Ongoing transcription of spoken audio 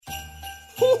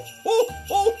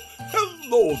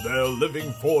Hello there,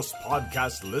 Living Force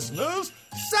podcast listeners.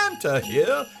 Santa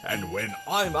here, and when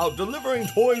I'm out delivering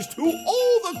toys to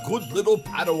all the good little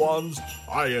Padawans,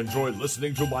 I enjoy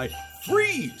listening to my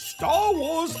free Star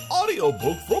Wars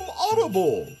audiobook from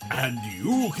Audible. And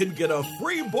you can get a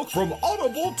free book from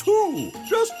Audible too.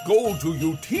 Just go to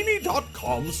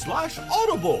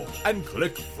youtini.com/audible and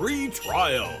click free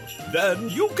trial. Then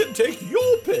you can take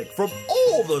your pick from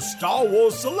all the Star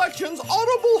Wars selections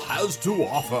Audible has to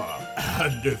offer.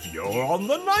 And if you're on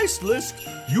the nice list,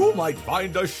 you might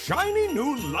find a shiny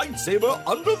new lightsaber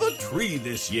under the tree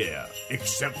this year.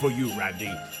 Except for you,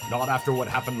 Randy. Not after what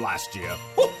happened last year.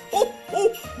 Ho, ho,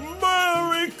 ho!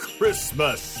 Merry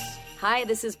Christmas! Hi,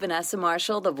 this is Vanessa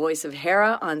Marshall, the voice of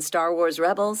Hera on Star Wars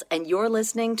Rebels, and you're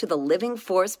listening to the Living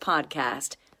Force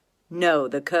podcast. Know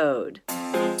the code.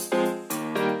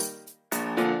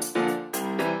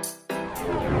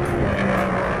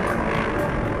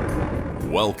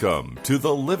 Welcome to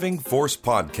the Living Force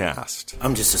podcast.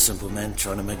 I'm just a simple man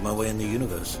trying to make my way in the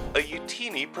universe. A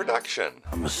Youtini production.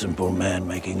 I'm a simple man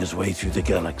making his way through the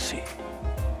galaxy.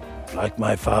 Like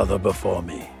my father before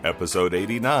me. Episode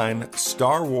 89,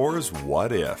 Star Wars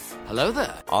What If? Hello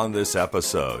there. On this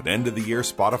episode, end of the year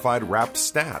Spotify Wrapped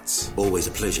Stats, Always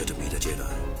a pleasure to meet a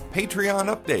Jedi.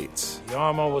 Patreon updates, The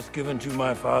armor was given to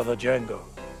my father Jango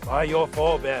by your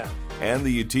forebear. and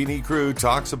the Youtini crew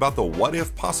talks about the what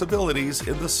if possibilities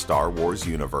in the Star Wars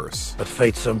universe. But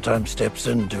fate sometimes steps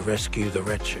in to rescue the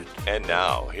wretched. And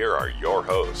now, here are your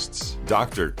hosts,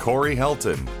 Dr. Corey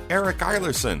Helton, Eric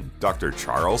Eilerson, Dr.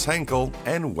 Charles Henkel,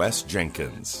 and Wes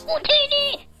Jenkins.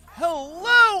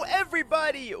 Hello,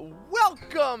 everybody.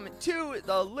 Welcome to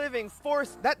the Living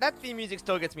Force. That theme music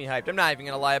still gets me hyped. I'm not even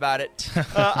going to lie about it.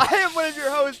 I am one of your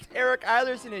hosts, Eric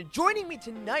Eilerson, and joining me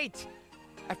tonight,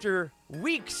 after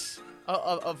weeks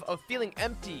of feeling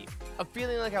empty, of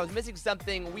feeling like I was missing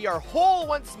something, we are whole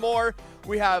once more.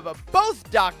 We have both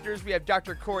doctors. We have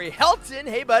Dr. Corey Helton.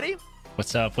 Hey, buddy.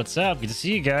 What's up? What's up? Good to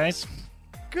see you guys.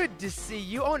 Good to see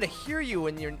you. I want to hear you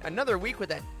in your another week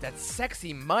with that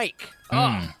sexy mic.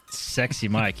 Sexy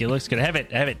mic. It looks good. I have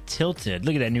it tilted.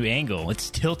 Look at that new angle. It's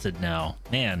tilted now.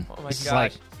 Man, Oh my this is gosh.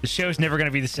 like the show's never going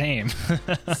to be the same.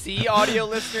 See, audio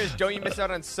listeners, don't you miss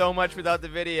out on so much without the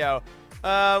video.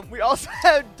 We also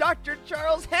have Dr.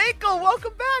 Charles Henkel.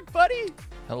 Welcome back, buddy.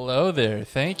 Hello there.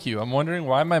 Thank you. I'm wondering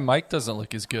why my mic doesn't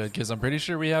look as good, because I'm pretty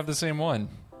sure we have the same one.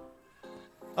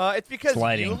 It's because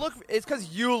Lighting.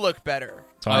 you look better.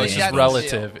 Oh, It's yeah. just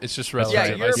relative. It's just relative.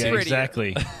 Yeah, you're I see. prettier.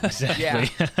 exactly. Yeah.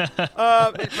 Exactly.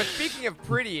 But speaking of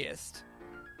prettiest,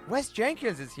 Wes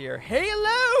Jenkins is here. Hey,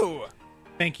 hello.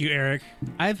 Thank you, Eric.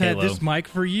 I've had Halo. this mic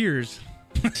for years.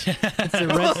 It's a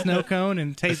red snow cone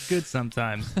and tastes good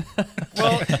sometimes.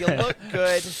 Well, you look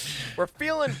good. We're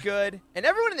feeling good. And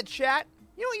everyone in the chat,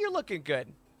 you know what? You're looking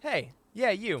good. Hey, yeah,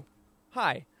 you.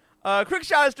 Hi. Quick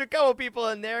shout outs to a couple people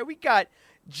in there. We got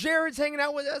Jared's hanging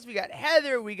out with us. We got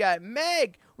Heather. We got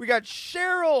Meg. We got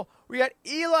Cheryl. We got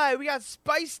Eli. We got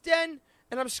Spice Den.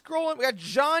 And I'm scrolling. We got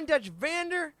John Dutch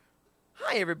Vander.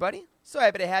 Hi, everybody. So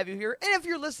happy to have you here. And if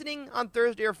you're listening on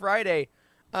Thursday or Friday,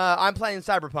 I'm playing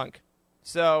Cyberpunk.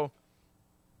 So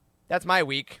that's my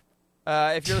week.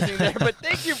 If you're listening there. But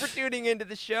thank you for tuning into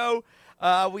the show.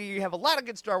 We have a lot of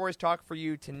good Star Wars talk for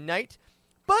you tonight.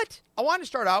 But I want to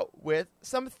start out with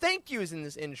some thank yous in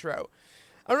this intro.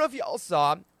 I don't know if you all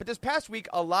saw, but this past week,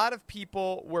 a lot of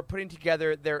people were putting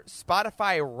together their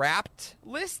Spotify Wrapped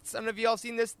lists. I don't know if you all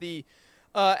seen this. The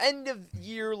end of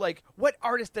year, like, what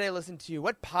artist did I listen to?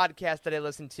 What podcast did I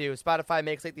listen to? Spotify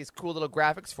makes, like, these cool little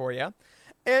graphics for you.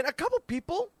 And a couple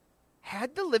people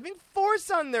had the Living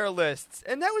Force on their lists.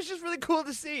 And that was just really cool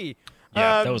to see.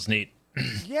 Yeah, that was neat.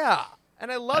 Yeah,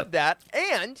 and I love that.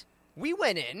 And we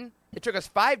went in. It took us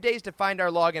 5 days to find our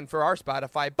login for our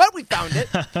Spotify, but we found it.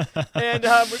 And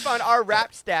we found our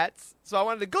Wrapped stats. So I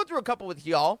wanted to go through a couple with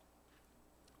y'all.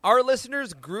 Our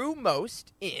listeners grew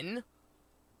most in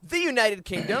the United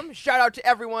Kingdom. Shout out to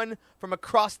everyone from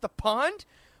across the pond.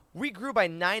 We grew by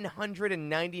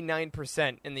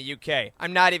 999% in the UK.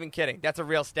 I'm not even kidding. That's a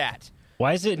real stat.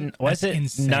 Why is it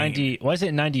insane. 90? Why is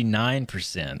it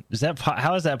 99%? Is that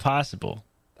how is that possible?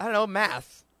 I don't know,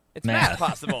 math. It's math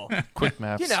possible. Quick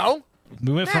maps. You know.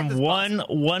 We went Math from is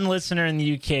one listener in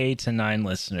the UK to 9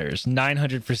 listeners.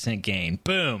 900% gain.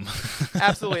 Boom.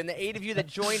 Absolutely. And the 8 of you that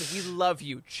joined, we love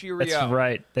you. Cheerio. That's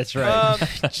right. That's right.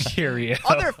 Cheerio.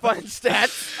 Other fun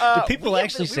stats. Do people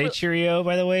actually say Cheerio,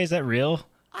 by the way? Is that real?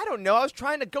 I don't know. I was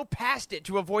trying to go past it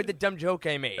to avoid the dumb joke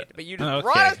I made, but you just Okay.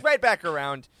 brought us right back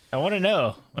around. I want to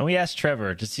know. When we asked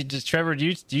Trevor, does Trevor, do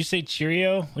you say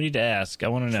Cheerio? We need to ask. I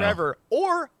want to know. Trevor.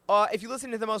 Or if you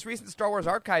listen to the most recent Star Wars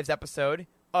Archives episode,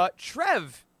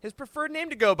 Trev, his preferred name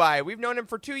to go by. We've known him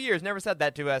for 2 years. Never said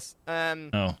that to us.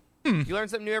 Oh, You learn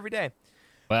something new every day.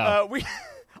 wow. We,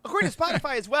 according to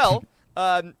Spotify as well,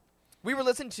 we were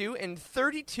listened to in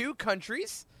 32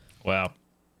 countries, Wow.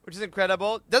 which is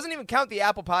incredible. Doesn't even count the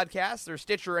Apple Podcasts or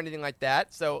Stitcher or anything like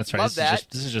that. So That's right. love that.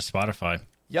 This is just Spotify.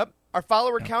 Yep. Our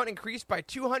follower count increased by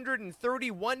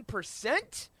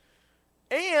 231%.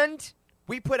 And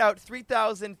we put out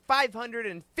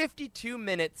 3,552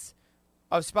 minutes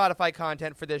of Spotify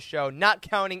content for this show, not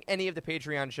counting any of the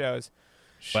Patreon shows.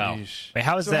 Wow. Sheesh. Wait,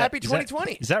 how is So that? happy is that-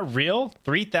 2020. Is that real?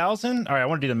 3,000? All right, I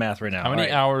want to do the math right now. How many All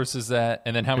right. hours is that?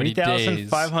 And then how many days?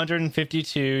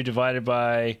 3,552 divided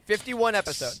by 51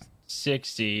 episodes.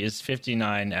 60 is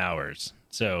 59 hours.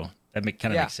 So that kind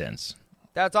of Yeah. makes sense.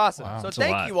 That's awesome. Wow. So That's a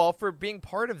thank lot. you all for being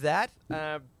part of that.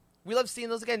 We love seeing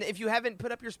those again. If you haven't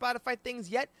put up your Spotify things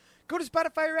yet, go to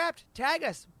Spotify or app. Tag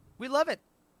us. We love it.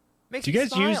 Makes Do you me guys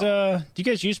smile.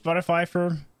 use Spotify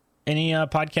for any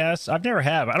podcasts? I've never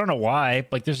have. I don't know why.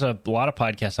 Like, there's a lot of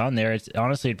podcasts on there. It's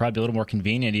honestly it'd probably be a little more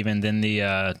convenient even than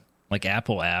the like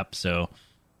Apple app. So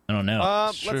I don't know.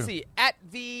 It's true. Let's see. At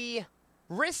the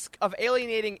risk of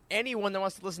alienating anyone that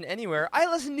wants to listen anywhere, I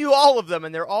listen to all of them,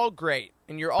 and they're all great.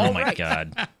 And you're all oh my right.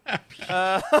 god.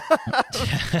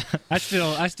 I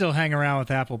still hang around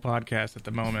with Apple Podcasts at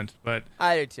the moment, but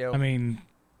I do too. I mean,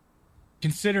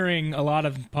 considering a lot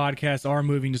of podcasts are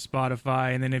moving to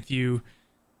Spotify, and then if you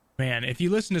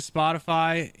listen to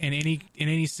Spotify in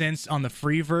any sense on the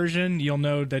free version, you'll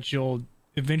know that you'll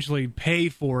eventually pay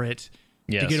for it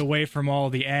Yes. to get away from all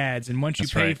the ads. And once you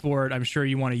That's pay right. for it, I'm sure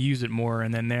you want to use it more,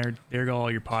 and then there go all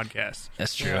your podcasts.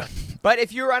 That's true. But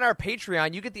if you're on our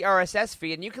Patreon, you get the RSS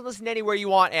feed, and you can listen anywhere you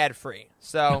want ad-free.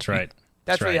 So That's right.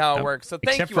 That's really right. how it works. So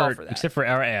thank you all for that. Except for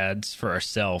our ads for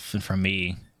ourselves and for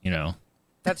me, you know.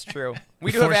 That's true. We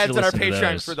We do have force you ads to on our listen to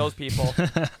Patreon those. for those people.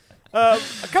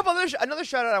 Another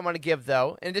shout out I want to give,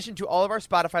 though, in addition to all of our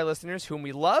Spotify listeners whom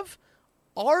we love,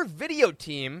 our video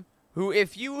team, who,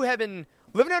 if you have been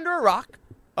living under a rock,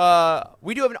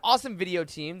 we do have an awesome video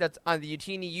team that's on the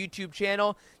Utini YouTube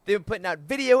channel. They've been putting out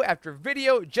video after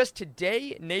video. Just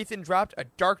today, Nathan dropped a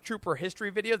Dark Trooper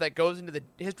history video that goes into the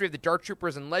history of the Dark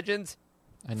Troopers and Legends.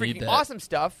 I need Freaking that. awesome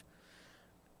stuff.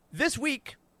 This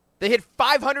week, they hit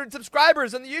 500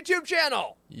 subscribers on the YouTube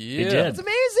channel. Yeah. did. It's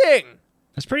amazing.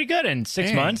 That's pretty good in 6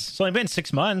 Dang. months. It's only been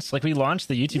 6 months. Like, we launched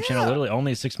the YouTube channel Yeah. literally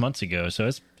only 6 months ago, so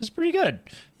it's pretty good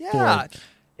Yeah. for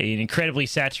an incredibly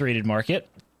saturated market.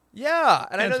 Yeah,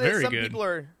 and I know That's that very some good. people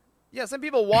are. Yeah, some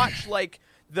people watch like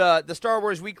the Star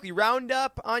Wars Weekly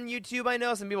Roundup on YouTube. I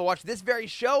know some people watch this very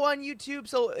show on YouTube.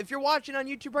 So if you're watching on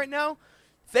YouTube right now,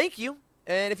 thank you.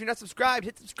 And if you're not subscribed,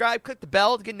 hit subscribe, click the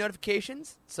bell to get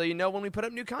notifications so you know when we put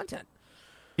up new content.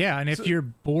 Yeah, and if you're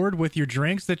bored with your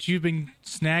drinks that you've been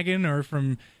snagging or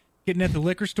from getting at the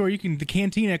liquor store, the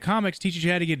Cantina Comics teaches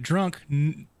you how to get drunk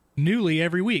newly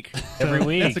every week. Every So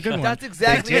week. That's a good one. That's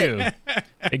exactly it.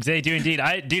 They do indeed.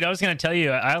 I was going to tell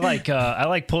you,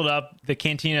 I pulled up the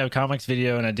Cantina Comics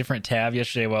video in a different tab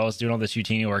yesterday while I was doing all this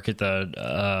Utini work at the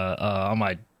on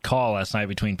my call last night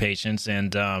between patients,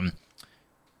 and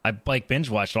I binge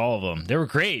watched all of them. They were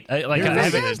great. They're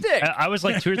fantastic. I was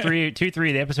like two or three of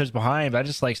the episodes behind, but I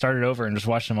just started over and just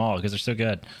watched them all because they're so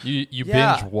good. You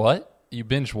Yeah. binge what? You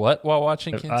binge what while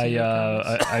watching Cantina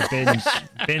Comics?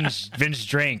 I binge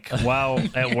drink while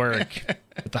at work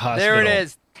at the hospital. There it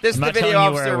is. This is I'm the not video telling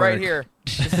you where officer I right work. here.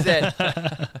 This is it.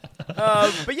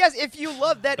 But yes, if you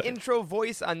love that intro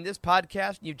voice on this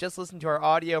podcast, you've just listened to our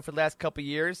audio for the last couple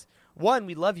years. One,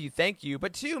 we love you, thank you.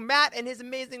 But two, Matt and his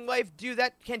amazing wife do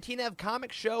that Cantina of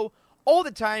Comics show all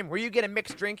the time where you get a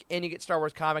mixed drink and you get Star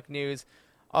Wars comic news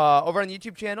over on the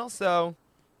YouTube channel. So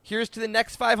here's to the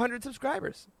next 500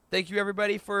 subscribers. Thank you,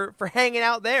 everybody, for hanging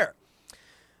out there.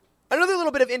 Another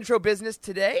little bit of intro business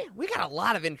today. We got a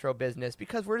lot of intro business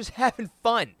because we're just having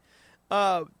fun.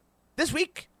 This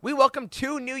week, we welcome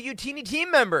 2 new Utini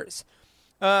team members.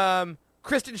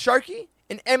 Kristen Sharkey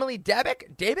and Emily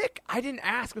Dabick. I didn't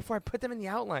ask before I put them in the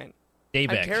outline. I'm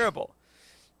Daybeck. terrible.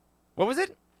 What was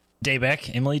it?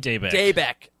 Daybeck. Emily Daybeck.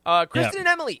 Daybeck. Kristen Yeah. and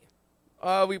Emily.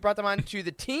 We brought them on to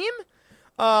the team.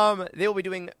 They will be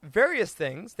doing various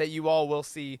things that you all will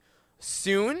see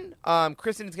soon.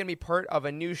 Kristen is going to be part of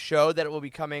a new show that will be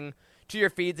coming to your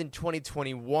feeds in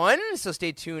 2021, so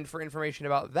stay tuned for information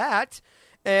about that.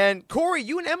 And Corey,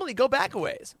 you and Emily go back a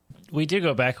ways. We did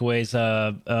go back a ways.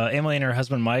 Emily and her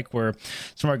husband Mike were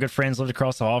some of our good friends, lived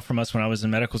across the hall from us when I was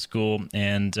in medical school,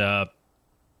 and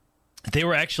they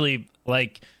were actually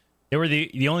they were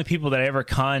the only people that I ever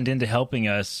conned into helping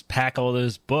us pack all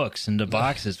those books into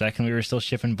boxes back when we were still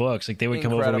shipping books. Like, they would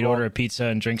come over, we'd Incredible. order a pizza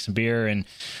and drink some beer, and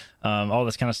all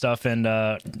this kind of stuff. And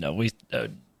we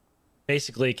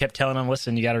basically kept telling him,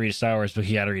 listen, you got to read a Star Wars book.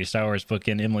 You got to read a Star Wars book.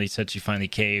 And Emily said she finally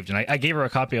caved. And I gave her a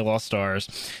copy of Lost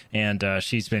Stars, and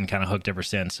she's been kind of hooked ever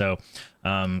since. So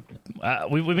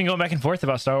we've been going back and forth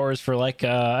about Star Wars for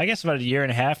I guess about a year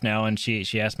and a half now. And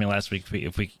she asked me last week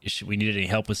if we needed any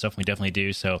help with stuff. We definitely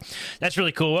do. So that's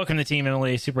really cool. Welcome to the team,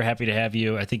 Emily. Super happy to have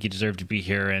you. I think you deserve to be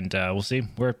here, and we'll see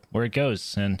where it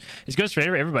goes. And it goes for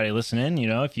everybody listening. You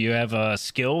know, if you have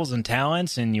skills and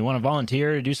talents and you want to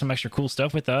volunteer to do some extra cool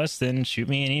stuff with us, then shoot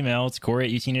me an email. It's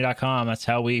Corey@utini.com. That's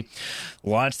how we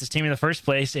launched this team in the first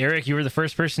place. Eric, you were the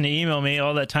first person to email me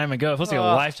all that time ago. It feels like a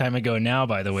lifetime ago now,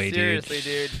 by the way, Seriously,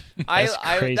 dude. That's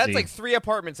crazy. That's like 3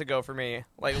 apartments ago for me.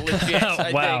 Like legit.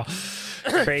 Wow. I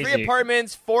think. Crazy. 3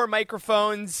 apartments, 4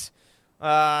 microphones,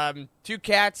 2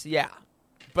 cats. Yeah,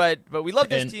 but we love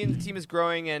this team. The team is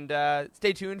growing, and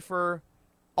stay tuned for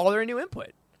all their new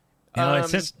input. You know,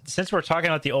 and since we're talking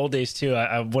about the old days too,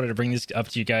 I wanted to bring this up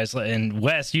to you guys, and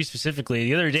Wes, you specifically.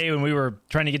 The other day when we were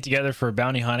trying to get together for a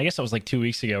bounty hunt, I guess that was like 2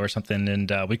 weeks ago or something, and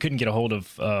we couldn't get a hold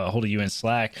of you in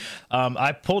Slack.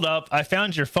 I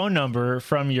found your phone number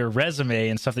from your resume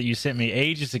and stuff that you sent me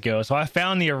ages ago. So I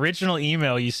found the original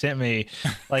email you sent me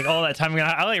like all that time ago.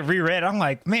 I reread. I'm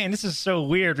like, man, this is so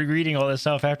weird rereading all this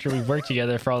stuff after we've worked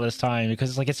together for all this time,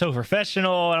 because it's so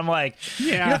professional, and I'm like,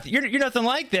 Yeah. you're nothing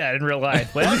like that in real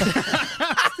life. Wes.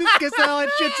 Because all that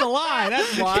shit's a lie.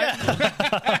 That's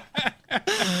why.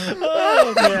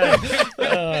 Oh,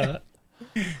 man.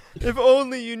 If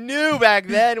only you knew back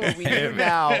then what we knew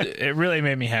now. It really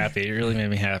made me happy.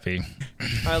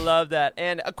 I love that.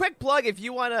 And a quick plug, if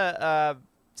you want to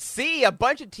see a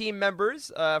bunch of team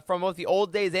members from both the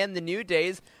old days and the new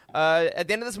days, at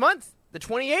the end of this month, the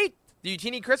 28th, the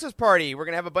Utini Christmas party, we're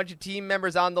going to have a bunch of team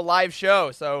members on the live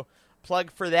show. So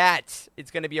plug for that. It's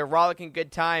going to be a rollicking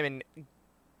good time, and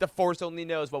the Force only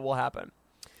knows what will happen.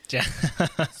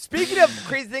 Speaking of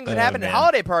crazy things that happen at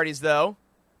holiday parties, though,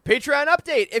 Patreon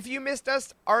update. If you missed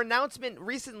our announcement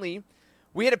recently,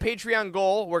 we had a Patreon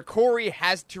goal where Corey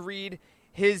has to read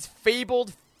his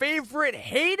fabled, favorite,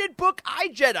 hated book,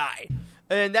 iJedi.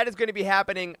 And that is going to be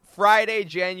happening Friday,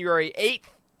 January 8th,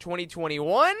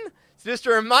 2021. So just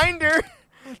a reminder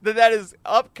that is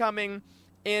upcoming.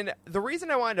 And the reason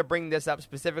I wanted to bring this up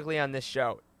specifically on this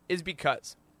show is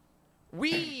because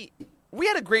we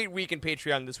had a great week in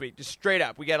Patreon this week, just straight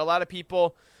up. We got a lot of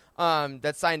people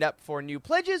that signed up for new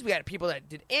pledges. We had people that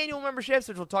did annual memberships,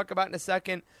 which we'll talk about in a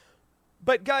second.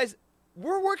 But guys,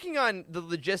 we're working on the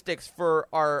logistics for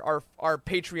our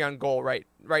Patreon goal right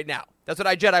now. That's what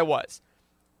iJedi was.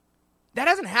 That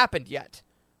hasn't happened yet.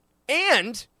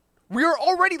 And we are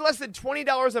already less than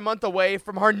 $20 a month away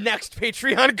from our next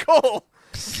Patreon goal.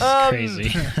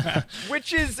 Crazy.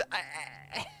 Which is...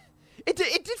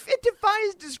 It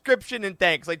defies description and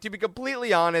thanks. Like, to be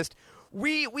completely honest,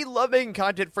 we love making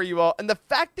content for you all, and the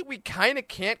fact that we kind of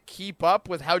can't keep up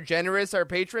with how generous our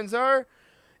patrons are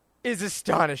is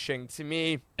astonishing to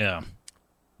me. Yeah.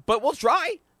 But we'll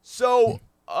try. So,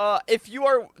 if you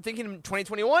are thinking in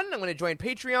 2021, I'm going to join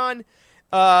Patreon,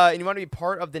 and you want to be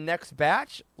part of the next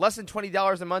batch, less than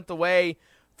 $20 a month away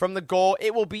from the goal,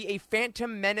 it will be a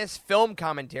Phantom Menace film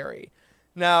commentary.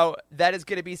 Now, that is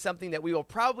going to be something that we will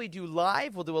probably do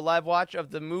live. We'll do a live watch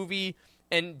of the movie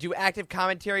and do active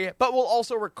commentary, but we'll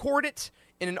also record it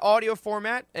in an audio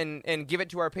format and give it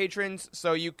to our patrons,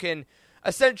 so you can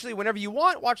essentially, whenever you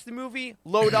want, watch the movie,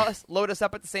 load us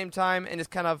up at the same time, and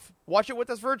just kind of watch it with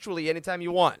us virtually anytime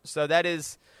you want. So that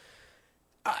is...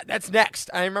 that's next.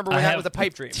 I remember when that was a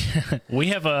pipe dream.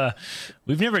 We've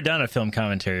never done a film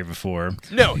commentary before.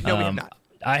 No, we have not.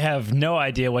 I have no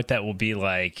idea what that will be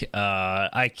like.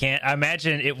 I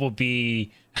imagine it will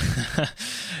be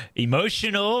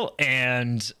emotional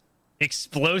and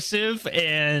explosive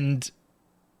and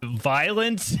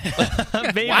violent.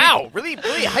 Wow, really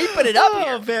hyping it up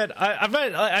here. Oh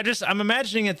man, I'm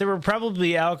imagining that there were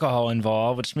probably alcohol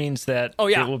involved, which means that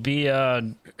it will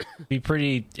be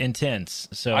pretty intense.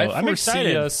 So I'm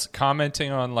excited. Us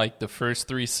commenting on like the first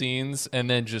 3 scenes and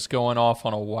then just going off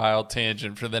on a wild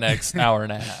tangent for the next hour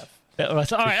and a half. All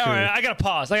right. I gotta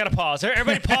pause.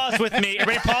 Everybody pause with me.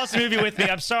 Everybody pause the movie with me.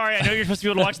 I'm sorry. I know you're supposed to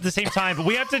be able to watch it at the same time, but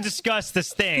we have to discuss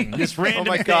this thing. This random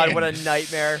thing. Oh my god, what a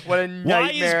nightmare.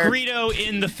 Why is Greedo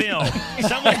in the film?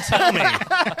 Someone tell me.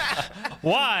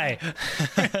 Why?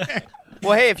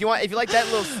 Well, hey, if you like that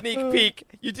little sneak peek,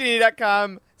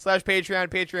 utini.com/Patreon,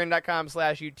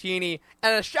 patreon.com/Utini.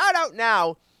 And a shout out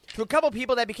now to a couple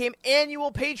people that became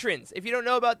annual patrons. If you don't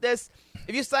know about this,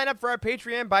 if you sign up for our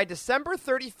Patreon by December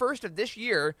 31st of this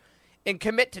year and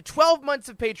commit to 12 months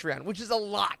of Patreon, which is a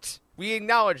lot, we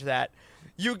acknowledge that,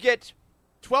 you get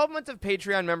 12 months of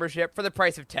Patreon membership for the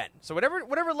price of 10. So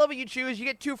whatever level you choose, you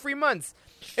get 2 free months.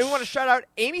 And we want to shout out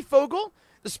Amy Fogel,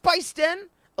 The Spice Den,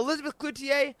 Elizabeth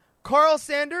Cloutier, Carl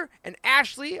Sander, and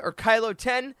Ashley, or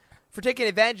Kylo10, for taking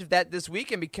advantage of that this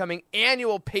week and becoming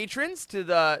annual patrons to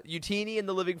the Utini and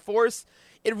the Living Force.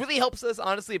 It really helps us,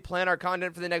 honestly, plan our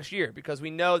content for the next year because we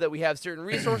know that we have certain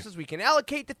resources we can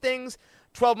allocate to things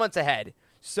 12 months ahead.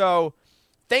 So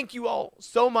thank you all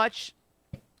so much.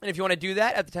 And if you want to do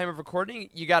that at the time of recording,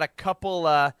 you got a couple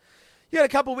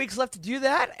weeks left to do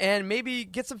that and maybe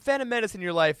get some Phantom Menace in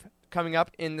your life coming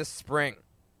up in the spring.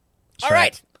 That's all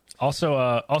right. right. Also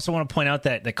want to point out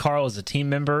that Carl is a team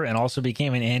member and also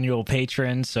became an annual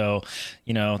patron. So,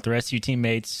 the rest of you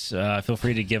teammates, feel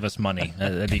free to give us money.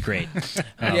 That'd be great.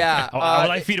 Yeah. I would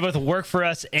like for you to both work for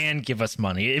us and give us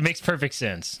money. It makes perfect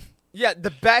sense. Yeah, the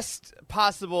best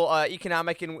possible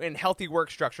economic and healthy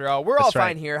work structure. We're all That's right.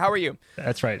 fine here. How are you?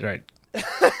 That's right.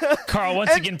 Carl,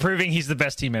 once again, proving he's the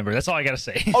best team member. That's all I got to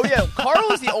say. Oh, yeah.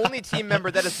 Carl is the only team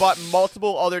member that has bought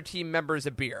multiple other team members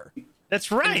a beer. That's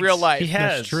right. In real life. He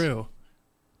has. That's true.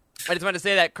 I just wanted to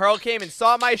say that Carl came and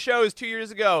saw my shows 2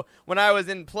 years ago when I was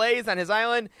in plays on his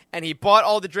island, and he bought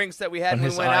all the drinks that we had On when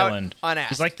his we went island. out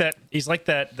unasked. He's like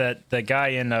that guy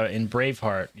in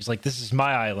Braveheart. He's like, this is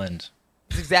my island.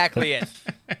 That's exactly it.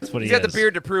 That's what He's he got is. the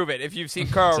beard to prove it if you've seen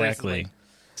Carl recently.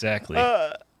 Exactly.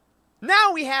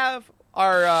 Now we have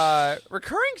our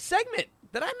recurring segment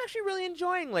that I'm actually really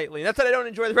enjoying lately. Not that I don't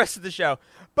enjoy the rest of the show,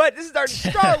 but this is our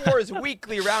Star Wars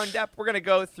Weekly Roundup. We're going to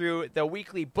go through the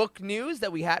weekly book news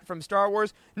that we had from Star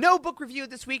Wars. No book review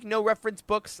this week, no reference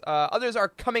books. Others are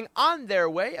coming on their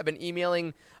way. I've been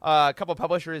emailing a couple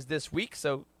publishers this week,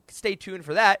 so stay tuned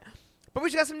for that. But we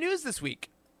just got some news this week.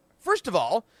 First of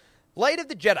all, Light of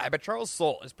the Jedi by Charles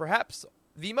Soule is perhaps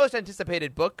the most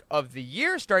anticipated book of the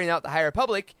year, starting out the High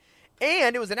Republic.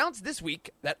 And it was announced this week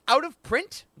that Out of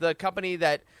Print, the company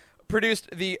that produced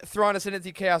the Thrawn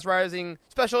Ascendancy Chaos Rising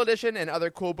Special Edition and other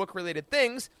cool book-related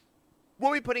things,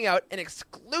 will be putting out an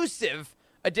exclusive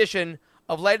edition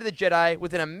of Light of the Jedi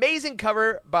with an amazing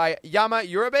cover by Yama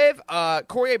Urabev.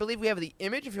 Corey, I believe we have the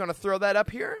image, if you want to throw that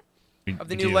up here, of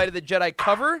the new Light of the Jedi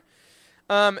cover.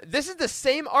 This is the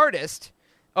same artist.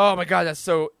 Oh my god,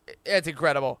 it's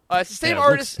incredible. It's the same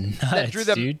artist that drew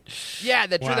the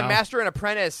the Master and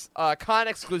Apprentice con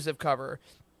exclusive cover.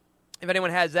 If anyone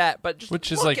has that, but just which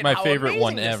is look like at my how favorite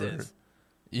one amazing ever. this is.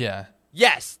 Yeah.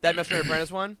 Yes, that Master and Apprentice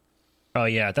one. Oh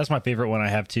yeah, that's my favorite one I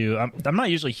have too. I'm not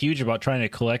usually huge about trying to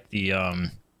collect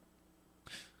the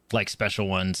special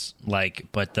ones,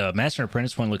 but the Master and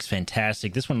Apprentice one looks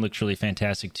fantastic. This one looks really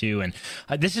fantastic too, and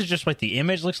this is just what the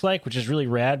image looks like, which is really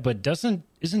rad. But isn't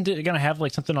it gonna have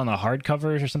something on the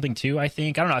hardcovers or something too? I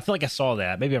think I don't know. I feel like I saw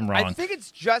that. Maybe I'm wrong. I think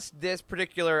it's just this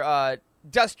particular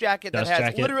dust jacket that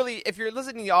has literally. If you're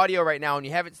listening to the audio right now and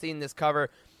you haven't seen this cover,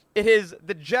 it is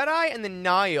the Jedi and the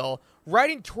Nihil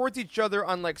riding towards each other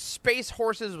on space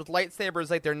horses with lightsabers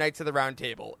like they're Knights of the Round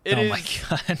Table. It is my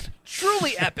god,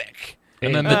 truly epic.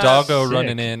 And then the doggo sick.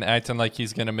 running in, acting like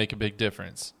he's going to make a big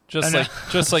difference.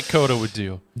 Just like Coda would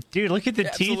do. Dude, look at the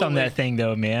teeth on that thing,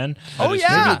 though, man. Oh,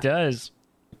 yeah. It does.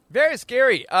 Very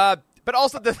scary. But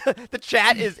also the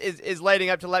chat is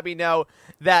lighting up to let me know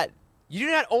that you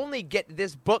do not only get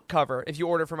this book cover if you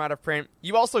order from Out of Print,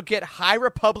 you also get High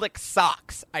Republic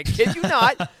socks. I kid you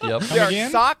not. Yep. There are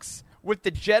socks with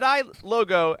the Jedi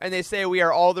logo, and they say we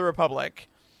are all the Republic.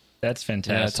 That's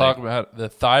fantastic. Yeah, talk about the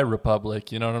Thigh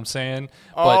Republic, you know what I'm saying?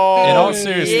 But in all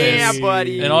seriousness, yeah,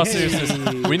 buddy. In all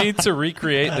seriousness, we need to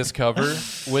recreate this cover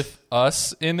with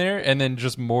us in there and then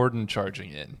just Morden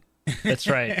charging in. That's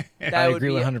right. That I would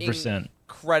agree be 100%.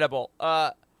 Incredible.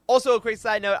 Also, a quick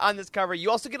side note on this cover,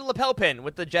 you also get a lapel pin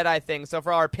with the Jedi thing. So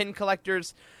for our pin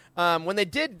collectors, when they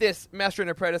did this Master and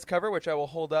Apprentice cover, which I will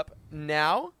hold up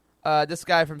now, this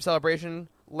guy from Celebration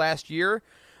last year,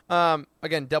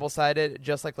 again, double-sided,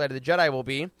 just like Light of the Jedi will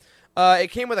be.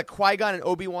 It came with a Qui-Gon and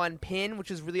Obi-Wan pin,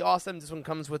 which is really awesome. This one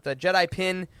comes with a Jedi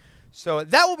pin. So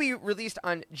that will be released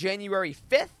on January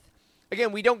 5th.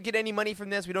 Again, we don't get any money from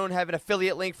this. We don't have an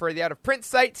affiliate link for the out-of-print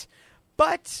site.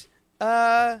 But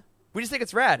we just think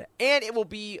it's rad. And it will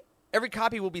be, every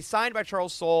copy will be signed by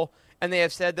Charles Soule, and they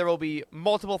have said there will be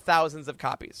multiple thousands of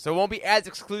copies. So it won't be as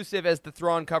exclusive as the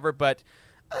Thrawn cover, but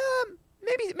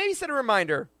maybe set a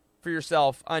reminder for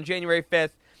yourself on January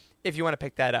 5th if you want to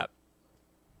pick that up.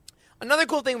 Another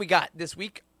cool thing we got this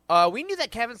week, we knew that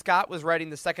Kevin Scott was writing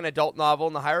the second adult novel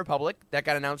in the High Republic. That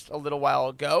got announced a little while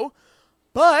ago.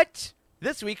 But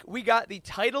this week, we got the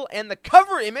title and the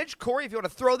cover image. Corey, if you want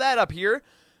to throw that up here.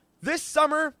 This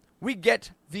summer, we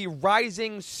get The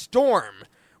Rising Storm,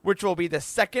 which will be the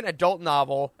second adult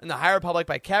novel in the High Republic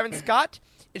by Kevin Scott.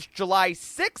 It's July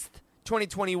 6th,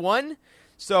 2021,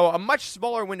 so a much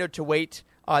smaller window to wait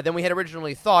than we had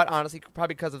originally thought, honestly,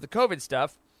 probably because of the COVID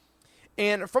stuff.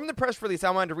 And from the press release, I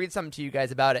wanted to read something to you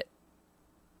guys about it.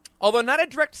 Although not a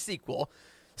direct sequel,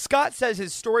 Scott says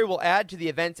his story will add to the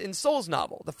events in Soul's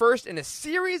novel, the first in a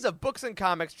series of books and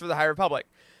comics for the High Republic.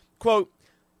 Quote,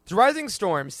 "The Rising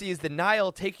Storm sees the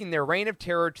Nihil taking their reign of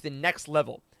terror to the next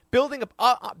level, building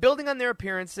on their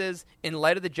appearances in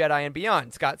light of the Jedi and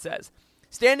beyond," Scott says.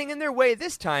 Standing in their way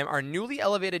this time are newly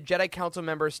elevated Jedi Council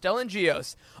member Stellan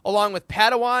Gios, along with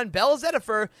Padawan Bel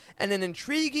Zettifer and an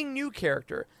intriguing new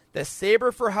character, the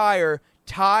Saber for Hire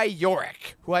Ty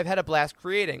Yorick, who I've had a blast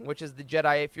creating, which is the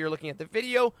Jedi, if you're looking at the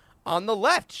video, on the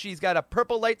left. She's got a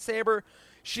purple lightsaber.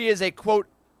 She is a, quote,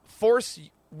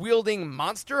 force-wielding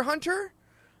monster hunter.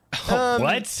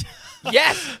 What?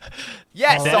 Yes.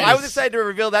 Yes. Oh, so that I was is- excited to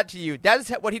reveal that to you. That is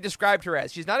what he described her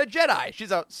as. She's not a Jedi.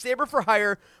 She's a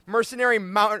saber-for-hire mercenary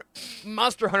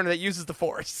monster hunter that uses the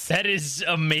Force. That is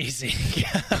amazing.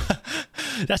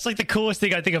 That's like the coolest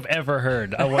thing I think I've ever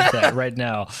heard. I want that right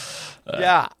now.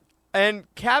 Yeah. And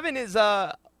Cavan is,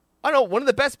 I don't know, one of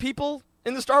the best people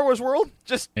in the Star Wars world.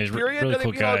 Just He's a period. really I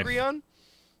think cool we all guy. agree on.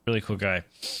 Really cool guy.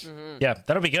 Yeah,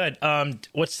 that'll be good.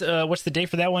 What's the date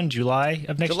for that one? July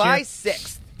of next July year?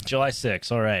 6th. July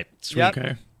 6th. All right. Sweet. Yep.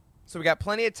 Okay. So we got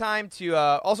plenty of time to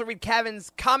also read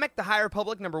Cavan's comic, The High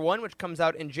Republic #1, which comes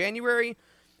out in January,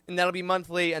 and that'll be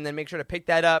monthly, and then make sure to pick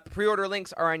that up. Pre-order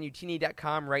links are on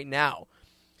utini.com right now.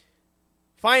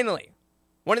 Finally,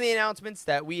 one of the announcements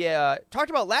that we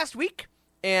talked about last week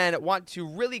and want to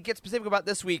really get specific about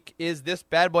this week is this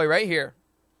bad boy right here.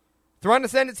 Thrawn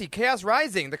Ascendancy Chaos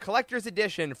Rising, the collector's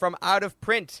edition from Out of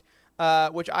Print,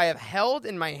 which I have held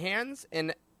in my hands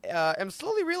and am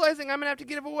slowly realizing I'm going to have to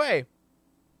give away.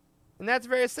 And that's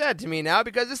very sad to me now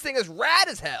because this thing is rad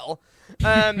as hell.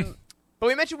 But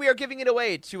we mentioned we are giving it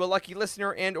away to a lucky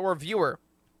listener and or viewer.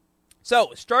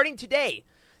 So, starting today,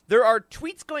 there are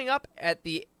tweets going up at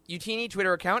the Utini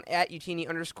Twitter account at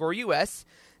Utini_US.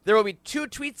 There will be 2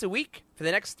 tweets a week for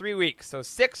the next 3 weeks. So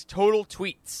 6 total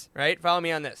tweets, right? Follow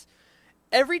me on this.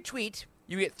 Every tweet,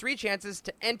 you get 3 chances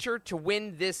to enter to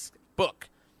win this book.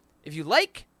 If you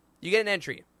like, you get an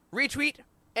entry. Retweet,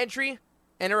 entry,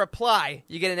 and a reply,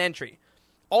 you get an entry.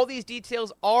 All these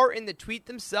details are in the tweet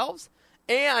themselves.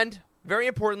 And, very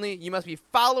importantly, you must be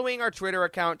following our Twitter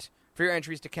account for your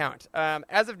entries to count.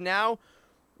 As of now,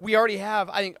 we already have,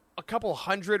 I think, a couple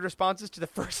hundred responses to the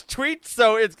first tweet.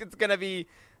 So it's going to be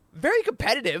very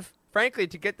competitive, frankly,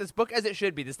 to get this book, as it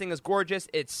should be. This thing is gorgeous.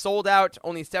 It's sold out.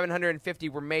 Only 750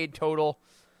 were made total.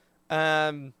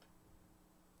 It's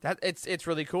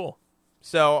really cool.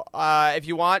 So if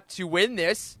you want to win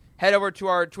this, head over to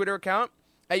our Twitter account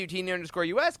at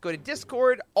Utini_US. Go to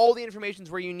Discord. All the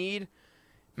information's where you need.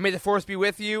 May the Force be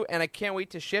with you. And I can't wait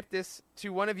to ship this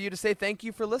to one of you to say thank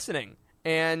you for listening.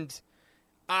 And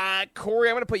Corey,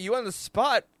 I'm going to put you on the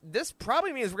spot. This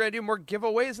probably means we're going to do more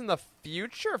giveaways in the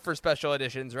future for special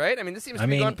editions, right? I mean, this seems to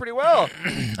be going pretty well.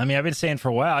 I mean, I've been saying for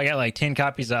a while, I got like 10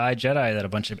 copies of iJedi that a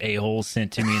bunch of a-holes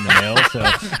sent to me in the mail, so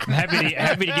I'm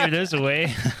happy to give those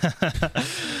away.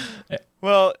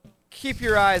 Well, keep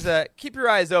your eyes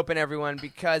open, everyone,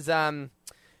 because if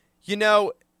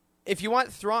you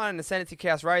want Thrawn and Ascendancy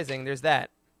Chaos Rising, there's that.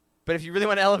 But if you really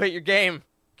want to elevate your game,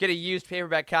 get a used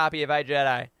paperback copy of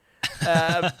iJedi.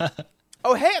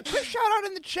 Oh, hey, a quick shout out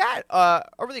in the chat. A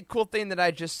really cool thing that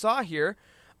I just saw here.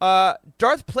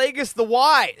 Darth Plagueis the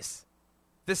Wise,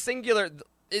 the singular,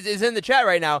 is in the chat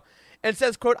right now and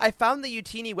says, quote, "I found the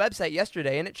Utini website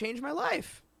yesterday and it changed my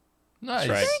life." Nice.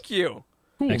 Right. Thank you.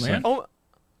 Cool, Excellent. man. Oh,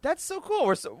 that's so cool.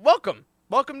 We're so welcome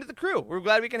to the crew. We're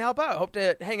glad we can help out. Hope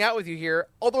to hang out with you here.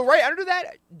 Although right under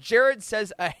that, Jared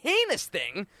says a heinous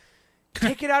thing.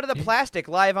 Take it out of the plastic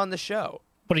live on the show.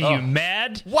 What are you,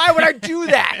 mad? Why would I do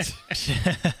that?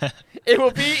 It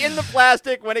will be in the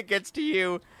plastic when it gets to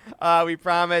you. We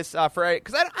promise.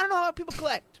 Because I don't know how people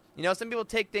collect. Some people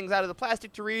take things out of the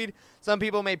plastic to read. Some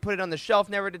people may put it on the shelf,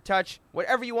 never to touch.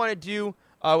 Whatever you want to do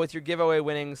with your giveaway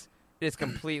winnings, it is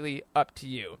completely up to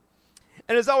you.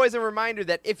 And as always, a reminder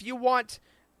that if you want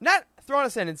not Thrawn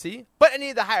Ascendancy, but any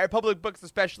of the High Republic books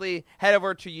especially, head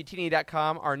over to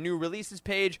utini.com, our new releases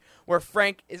page, where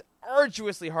Frank is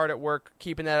arduously hard at work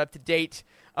keeping that up to date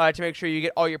to make sure you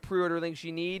get all your pre-order links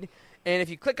you need. And if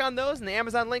you click on those and the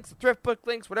Amazon links, the thrift book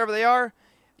links, whatever they are,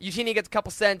 Utini gets a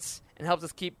couple cents and helps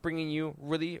us keep bringing you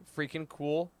really freaking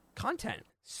cool content.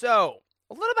 So,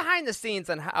 a little behind the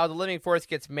scenes on how the Living Force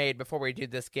gets made before we do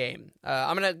this game.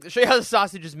 I'm going to show you how the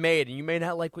sausage is made, and you may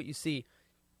not like what you see.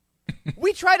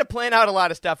 We try to plan out a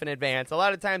lot of stuff in advance. A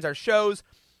lot of times our shows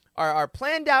are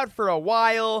planned out for a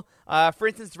while. For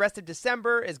instance, the rest of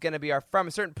December is going to be our From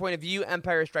a Certain Point of View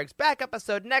Empire Strikes Back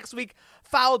episode next week,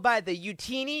 followed by the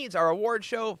Utini, it's our award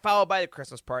show, followed by the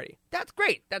Christmas party. That's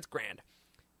great. That's grand.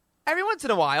 Every once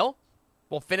in a while,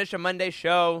 we'll finish a Monday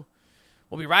show.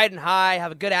 We'll be riding high,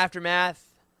 have a good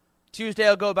aftermath. Tuesday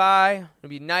will go by. It'll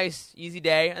be a nice, easy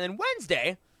day. And then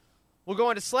Wednesday, we'll go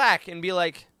into Slack and be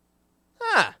like,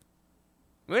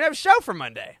 we don't have a show for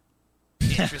Monday.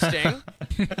 Interesting.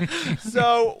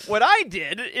 So what I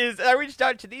did is I reached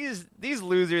out to these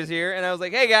losers here, and I was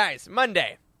like, "Hey guys,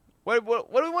 Monday, what do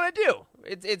we want to do?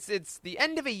 It's the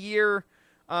end of a year.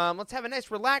 Let's have a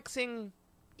nice, relaxing,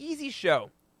 easy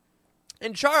show."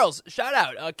 And Charles, shout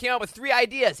out, came up with 3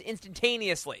 ideas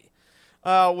instantaneously,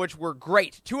 which were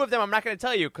great. 2 of them I'm not going to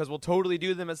tell you because we'll totally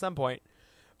do them at some point.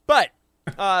 But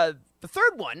the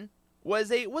third one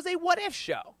was a what if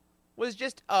show. Was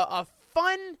just a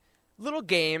fun little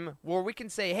game where we can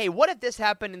say, hey, what if this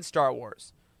happened in Star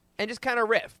Wars? And just kind of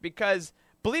riff. Because,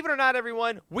 believe it or not,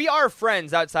 everyone, we are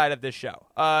friends outside of this show.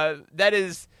 That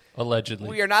is... Allegedly.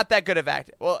 We are not that good of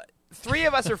acting. Well, 3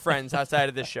 of us are friends outside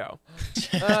of this show.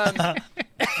 And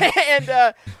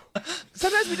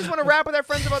sometimes we just want to rap with our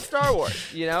friends about Star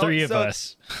Wars, you know? 3 of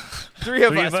us. 3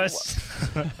 of us.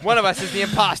 One of us is the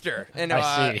imposter. And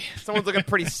I see. Someone's looking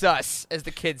pretty sus, as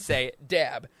the kids say.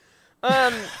 Dab.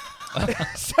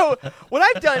 So what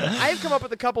I've done, I've come up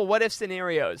with a couple what-if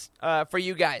scenarios for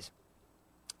you guys.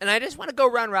 And I just want to go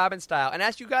round robin style and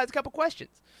ask you guys a couple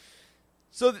questions.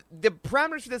 So the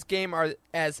parameters for this game are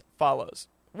as follows.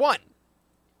 1,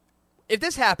 if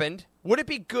this happened, would it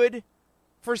be good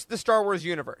for the Star Wars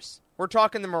universe? We're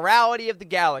talking the morality of the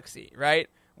galaxy, right?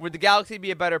 Would the galaxy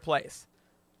be a better place?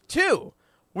 2,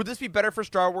 would this be better for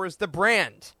Star Wars, the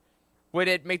brand? Would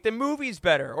it make the movies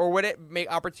better? Or would it make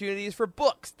opportunities for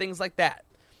books? Things like that.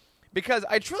 Because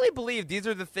I truly believe these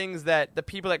are the things that the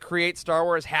people that create Star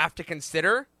Wars have to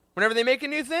consider whenever they make a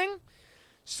new thing.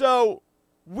 So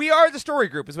we are the story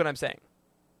group is what I'm saying.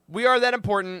 We are that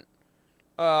important.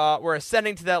 We're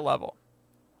ascending to that level.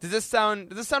 Does this sound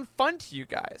fun to you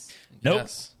guys? Nope.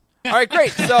 Yes. All right,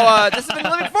 great. So this has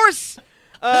been Living Force.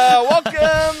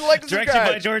 Welcome. Like, Directed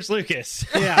by George Lucas.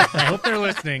 Yeah, I hope they're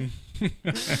listening.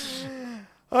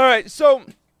 All right, so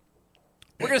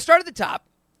we're going to start at the top.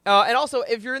 And also,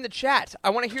 if you're in the chat, I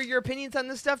want to hear your opinions on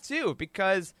this stuff, too,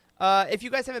 because if you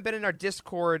guys haven't been in our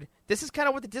Discord, this is kind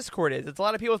of what the Discord is. It's a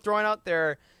lot of people throwing out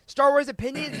their Star Wars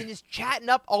opinions and just chatting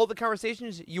up all the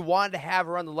conversations you wanted to have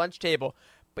around the lunch table,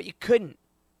 but you couldn't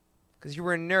because you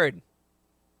were a nerd.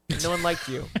 And no one liked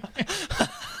you.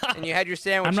 And you had your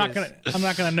sandwiches. I'm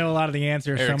not gonna know a lot of the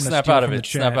answers. Eric, so I'm gonna snap steal out of from it. the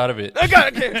chat. Snap out of it.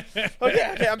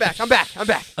 Okay, I'm back.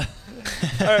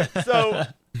 All right, so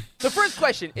the first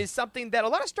question is something that a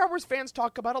lot of Star Wars fans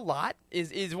talk about a lot,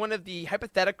 is one of the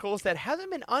hypotheticals that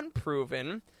hasn't been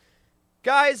unproven.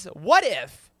 Guys, what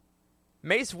if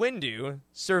Mace Windu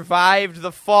survived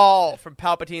the fall from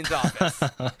Palpatine's office?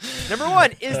 Number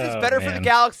 1, is this better for the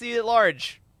galaxy at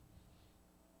large?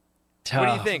 What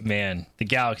do you think? Man, the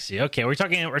galaxy. Okay, we're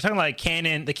talking like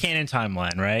the canon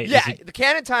timeline, right? Yeah, the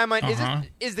canon timeline.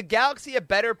 Is the galaxy a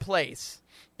better place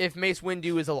if Mace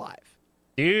Windu is alive?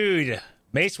 Dude,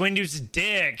 Mace Windu's a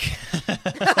dick.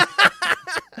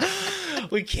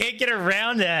 We can't get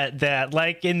around that.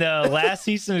 Like in the last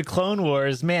season of Clone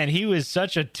Wars, man, he was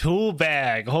such a tool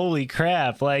bag. Holy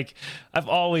crap. Like, I've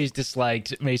always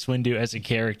disliked Mace Windu as a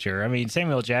character. I mean,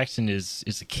 Samuel Jackson is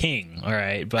a king, all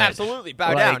right? But absolutely,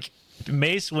 bow down.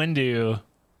 Mace Windu,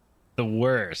 the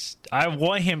worst. I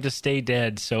want him to stay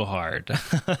dead so hard. All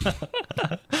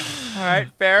right,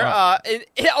 fair.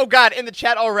 Oh, God, in the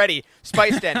chat already.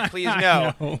 Spice Den, please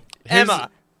no. No.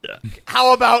 Emma,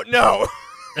 how about no?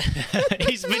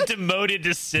 He's been demoted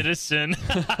to citizen.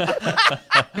 Here's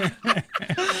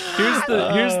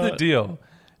the deal.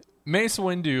 Mace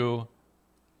Windu,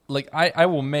 like, I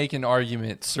will make an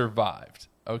argument, survived.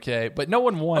 Okay, but no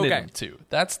one wanted him to.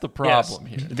 That's the problem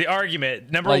here. The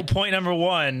argument, point number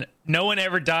 1, no one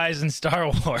ever dies in Star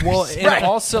Wars. Well, and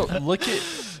also look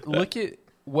at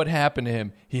what happened to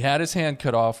him. He had his hand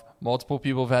cut off. Multiple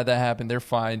people have had that happen. They're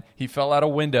fine. He fell out a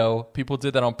window. People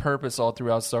did that on purpose all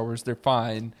throughout Star Wars. They're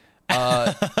fine.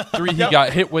 3, he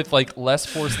got hit with like less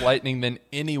force lightning than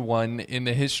anyone in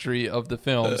the history of the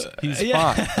films. He's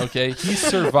fine, okay? He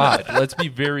survived. Let's be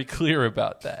very clear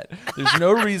about that. There's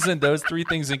no reason those 3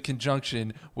 things in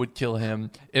conjunction would kill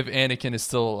him if Anakin is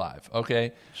still alive,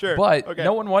 okay? Sure. But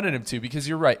no one wanted him to, because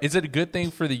you're right. Is it a good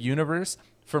thing for the universe?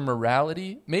 For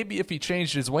morality? Maybe if he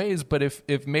changed his ways, but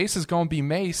if Mace is going to be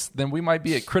Mace, then we might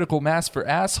be at critical mass for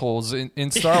assholes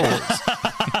in Star Wars.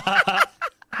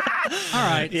 All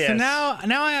right. Yes. So now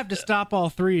I have to stop all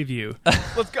three of you.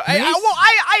 Let's go. I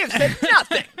have said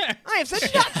nothing. I have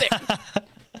said nothing.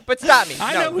 But stop me.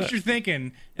 I No. know what you're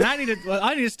thinking, and I need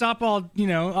to stop all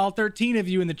 13 of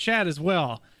you in the chat as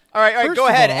well. All right. First Go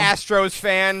of ahead, all- Astros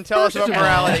fan. Tell us First about of all-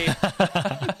 morality.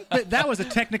 But that was a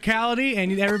technicality,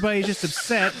 and everybody's just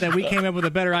upset that we came up with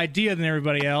a better idea than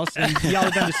everybody else, and y'all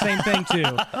have done the same thing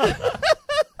too.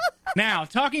 Now,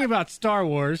 talking about Star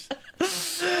Wars,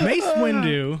 Mace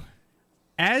Windu,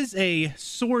 as a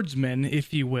swordsman,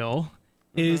 if you will,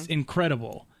 is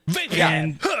incredible.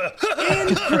 And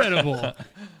incredible.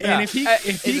 And if he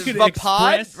Is could it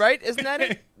Vapod, express, right? Isn't that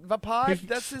it? Vapod?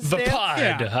 That's his The stance? pod.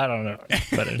 Yeah. I don't know.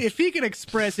 But if he could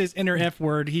express his inner F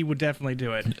word, he would definitely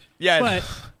do it. Yeah. But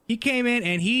he came in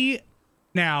and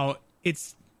now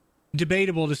it's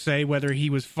debatable to say whether he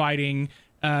was fighting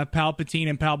Palpatine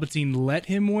and Palpatine let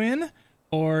him win,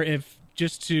 or if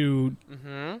just to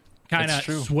kind That's of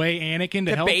true. sway Anakin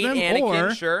to help Bait them,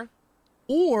 Anakin, sure.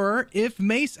 or if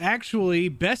Mace actually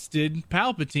bested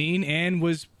Palpatine and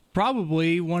was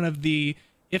probably one of the,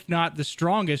 if not the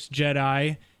strongest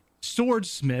Jedi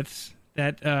swordsmiths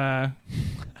that there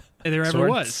ever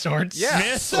was.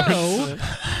 Yeah. So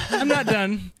I'm not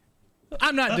done.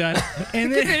 And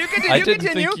then I didn't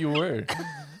continue. think you were.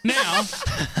 now,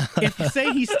 if you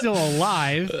say he's still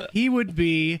alive, he would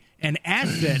be an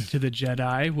asset to the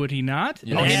Jedi, would he not?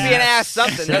 Yeah. Oh, he'd be an ass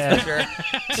something, that's for sure.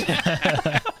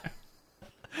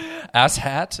 Ass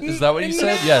hat? Is that what you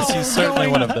said? Yes, he's certainly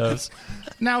one of those.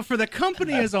 Now, for the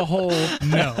company as a whole,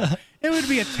 no. It would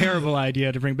be a terrible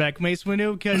idea to bring back Mace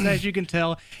Windu because, as you can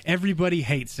tell, everybody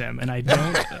hates him, and I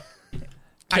don't.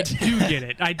 I do get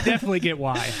it. I definitely get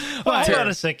why. But hold on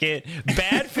a second.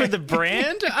 Bad for the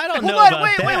brand? I don't know Hold on, about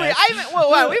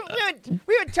wait. that.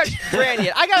 We haven't touched the brand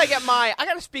yet. I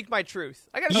gotta speak my truth.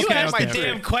 I gotta You speak asked my the truth.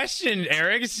 damn question,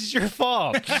 Eric. This is your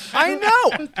fault. I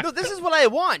know. No, this is what I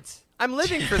want. I'm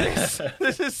living for this.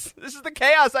 This is the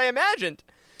chaos I imagined.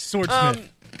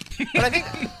 swordsmith. But I think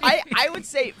I would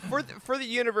say for the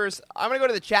universe, I'm gonna go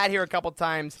to the chat here a couple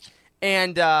times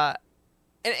and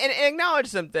acknowledge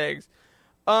some things.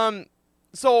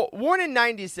 So Warren in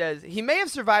 90 says he may have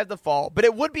survived the fall, but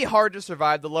it would be hard to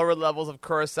survive the lower levels of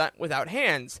Coruscant without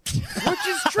hands, which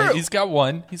is true. He's got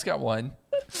one. Does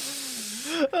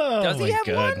Oh he my have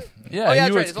God. one? Yeah, Oh, yeah, he that's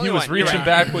right. was, There's only he was one. You're reaching right.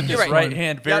 back with You're his right. right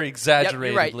hand very Yep,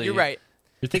 exaggeratedly. you're right.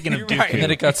 You're thinking of You're Dooku. right. And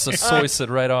then it got soisted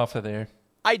right off of there.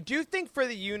 I do think for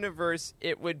the universe,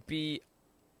 it would be.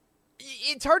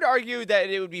 It's hard to argue that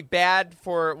it would be bad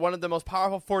for one of the most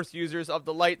powerful Force users of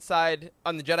the light side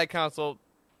on the Jedi Council.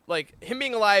 Like him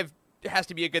being alive has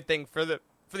to be a good thing for the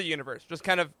universe, just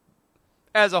kind of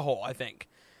as a whole. I think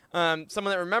someone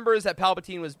that remembers that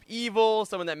Palpatine was evil,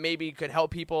 someone that maybe could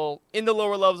help people in the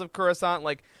lower levels of Coruscant.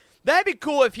 Like that'd be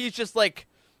cool if he's just like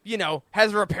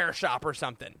has a repair shop or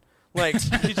something. Like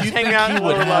he's just hanging out in the He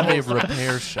would lower have a levels.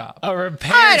 repair shop. A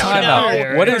repair I don't Time know. out.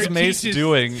 Eric. What is Or Mace teaches-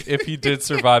 doing if he did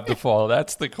survive the fall?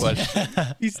 That's the question.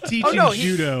 He's teaching no, he-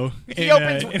 judo. He in,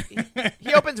 opens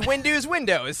he opens Windows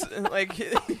windows. Like he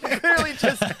clearly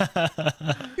just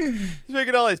he's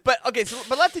making all this. But okay,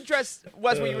 but let's address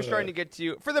Wes what you were starting to get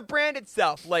to. For the brand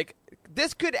itself, like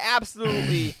this could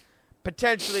absolutely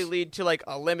potentially lead to like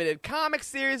a limited comic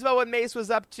series about what Mace was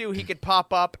up to. He could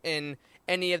pop up in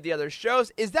any of the other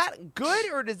shows. Is that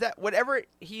good, or does that whatever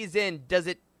he's in, does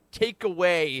it take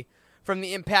away from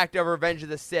the impact of Revenge of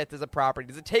the Sith as a property?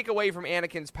 Does it take away from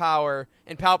Anakin's power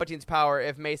and Palpatine's power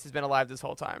if Mace has been alive this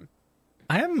whole time?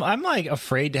 I'm like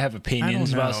afraid to have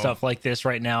opinions I don't about know. stuff like this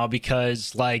right now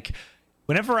because like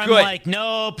whenever I'm Good. like,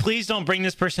 no, please don't bring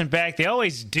this person back, they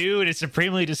always do, and it's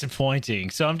supremely disappointing.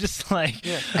 So I'm just like,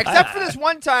 Except for this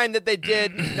one time that they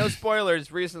did, no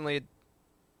spoilers, recently, it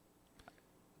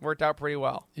worked out pretty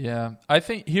well. Yeah. I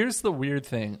think here's the weird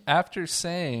thing. After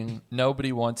saying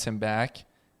nobody wants him back,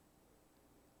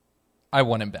 I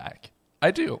want him back. I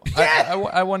do.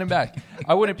 I want him back.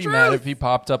 I wouldn't be mad if he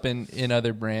popped up in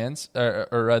other brands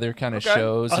or other kind of Okay.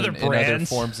 shows Other and other brands.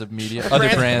 forms of media. Other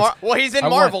brands. Well, he's in I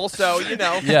want- Marvel, so you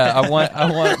know. Yeah, I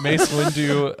want Mace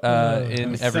Windu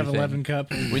in 7-Eleven everything. cup.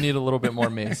 We need a little bit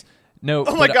more Mace. No.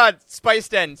 Oh my but God,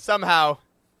 Spiced In somehow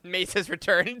Mace has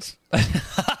returned.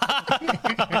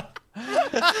 the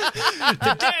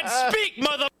dead speak,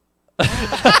 mother.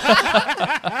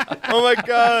 Oh my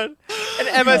God. And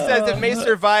Emma says if Mace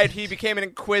survived, he became an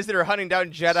inquisitor hunting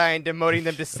down Jedi and demoting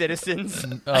them to citizens.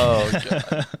 Oh,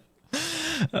 God.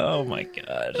 Oh my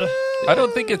God. I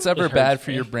don't think it's ever bad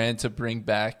for your brand to bring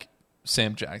back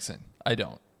Sam Jackson. I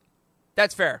don't.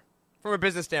 That's fair from a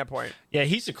business standpoint. Yeah,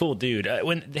 he's a cool dude.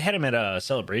 When they had him at a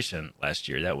celebration last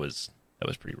year, that was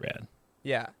pretty rad.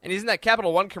 Yeah, and he's in that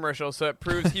Capital One commercial, so it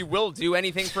proves he will do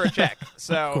anything for a check.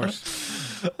 So, Of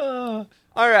course. all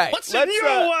right, What's in your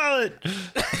wallet?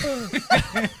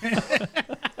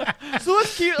 So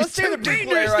let's take the brief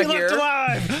era here.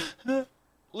 Alive.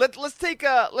 Let's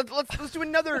do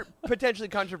another potentially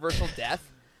controversial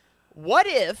death. What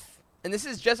if, and this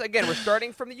is just again, we're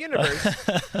starting from the universe.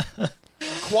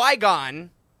 Qui-Gon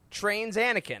trains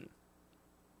Anakin.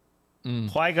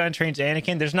 Qui-Gon trains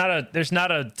Anakin. There's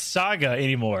not a saga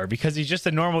anymore because he's just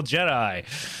a normal Jedi.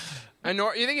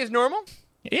 You think he's normal?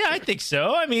 Yeah, I think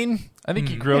so. I mean, I think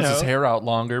he grows his hair out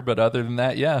longer, but other than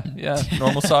that, yeah,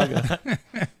 normal saga.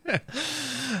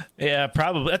 yeah,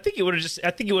 probably. I think it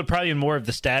would probably be more of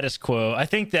the status quo. I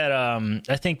think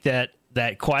that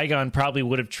Qui-Gon probably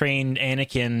would have trained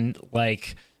Anakin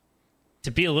like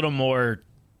to be a little more.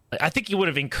 I think he would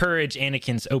have encouraged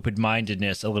Anakin's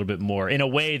open-mindedness a little bit more in a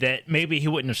way that maybe he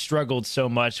wouldn't have struggled so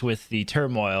much with the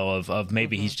turmoil of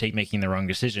maybe he's making the wrong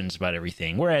decisions about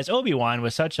everything. Whereas Obi-Wan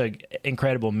was such an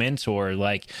incredible mentor,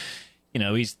 like,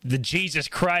 he's the Jesus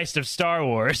Christ of Star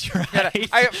Wars, right?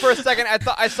 For a second,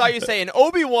 I saw you saying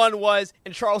Obi-Wan was,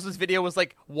 and Charles's video was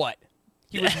like, what?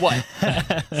 He was what?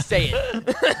 Say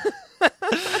it.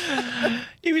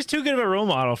 He was too good of a role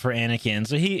model for Anakin,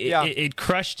 so it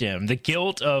crushed him. The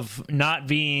guilt of not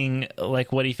being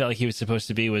like what he felt like he was supposed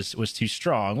to be was too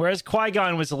strong. Whereas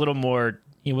Qui-Gon was a little more,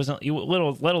 he was a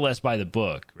little less by the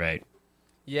book, right?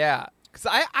 Yeah, because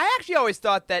I actually always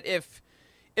thought that if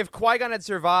Qui-Gon had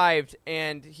survived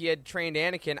and he had trained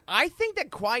Anakin, I think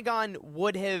that Qui-Gon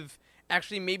would have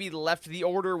actually maybe left the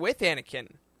Order with Anakin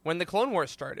when the Clone Wars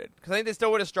started. Because I think they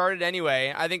still would have started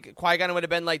anyway. I think Qui-Gon would have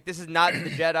been like, this is not the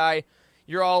Jedi.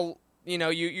 You're all,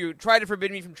 you tried to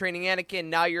forbid me from training Anakin.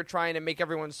 Now you're trying to make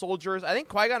everyone soldiers. I think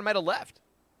Qui-Gon might have left.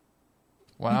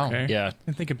 Wow. Okay. Yeah.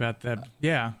 I think about that.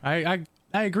 Yeah, I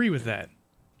agree with that.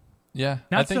 Yeah.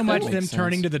 Not I think so that much makes them sense.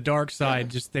 turning to the dark side,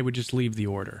 just they would just leave the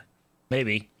Order.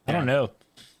 Maybe. I don't know.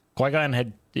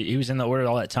 Qui-Gon he was in the Order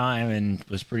all that time and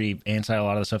was pretty anti a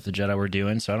lot of the stuff the Jedi were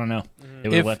doing, so I don't know. They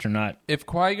would have left or not. If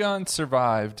Qui-Gon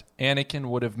survived, Anakin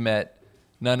would have met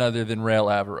none other than Rael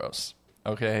Averroes.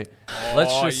 Okay?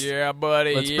 Yeah,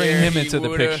 buddy. Let's bring him into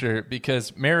the picture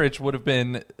because marriage would have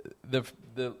been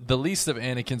the least of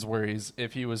Anakin's worries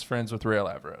if he was friends with Rael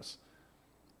Averroes.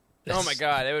 Oh my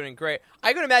God, that would have been great.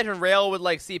 I could imagine Rael would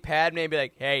like see Padme and be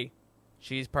like, "Hey,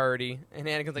 she's purty," and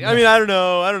Anakin's like, "I mean, I don't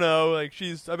know. Like,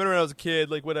 I've been around as a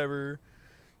kid, like whatever."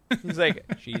 He's like,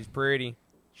 "She's pretty.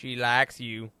 She likes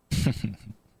you." Listen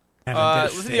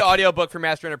to the audiobook for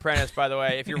Master and Apprentice, by the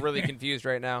way, if you're really confused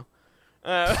right now.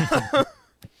 But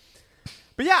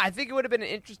yeah, I think it would have been an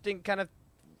interesting kind of,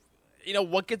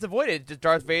 what gets avoided? Does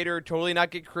Darth Vader totally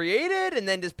not get created? And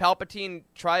then does Palpatine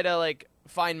try to, like,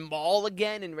 find Maul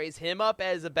again and raise him up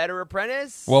as a better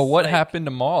apprentice? Well, what happened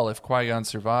to Maul if Qui-Gon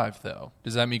survived, though?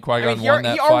 Does that mean Qui-Gon won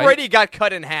that he fight? already got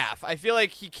cut in half. I feel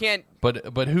like he can't... But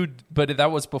that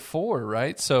was before,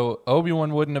 right? So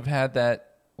Obi-Wan wouldn't have had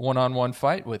that one-on-one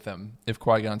fight with him if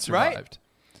Qui-Gon survived.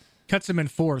 Cuts him in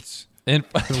fourths. And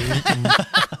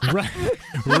right.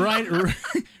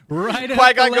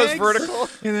 Qui-Gon goes vertical.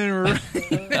 And then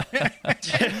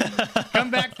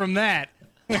come back from that.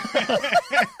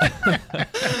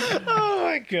 Oh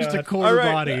my God. Just a quarter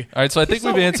body. all right, so I think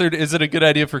we've answered, is it a good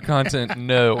idea for content?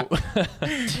 No.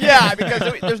 Yeah,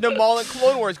 because there's no Maul in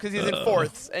Clone Wars because he's in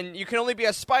fourths. And you can only be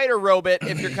a spider robot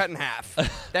if you're cut in half.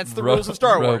 That's the rules of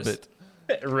Star Wars.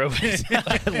 Robot.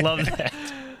 I love that.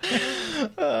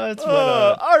 That's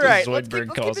what all right, let's Zoidberg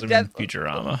keep calls the him death- in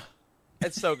Futurama.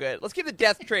 It's so good. Let's keep the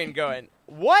death train going.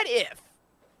 What if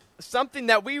something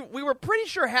that we were pretty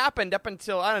sure happened up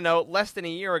until, I don't know, less than a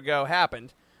year ago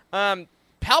happened?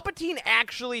 Palpatine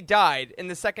actually died in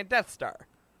the second Death Star.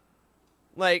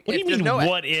 Like, What do you mean,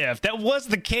 what if? That was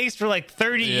the case for like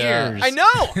 30 years. I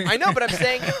know, but I'm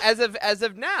saying as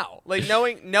of now, like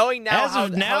knowing now As how,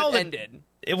 of now, how it ended.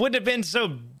 It wouldn't have been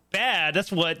so bad.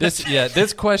 That's what...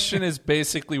 This question is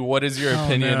basically, what is your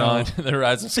opinion on The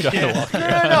Rise of Skywalker?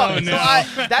 No. no.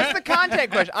 So that's the content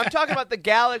question. I'm talking about the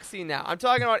galaxy now. I'm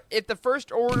talking about if the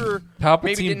First Order maybe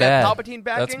Palpatine didn't bad. have Palpatine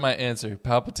backing. That's my answer.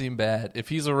 Palpatine bad. If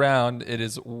he's around, it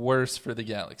is worse for the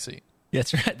galaxy.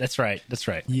 That's right. Yes.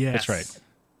 That's right.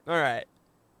 All right.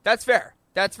 That's fair.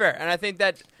 And I think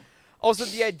that also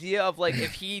the idea of, like,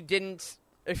 if he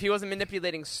wasn't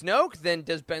manipulating Snoke, then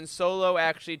does Ben Solo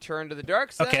actually turn to the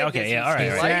dark side? Okay, Does he yeah, all right, stay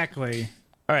all right. light? Exactly.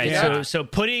 All right, Yeah. so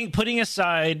putting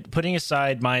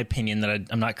aside my opinion that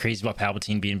I'm not crazy about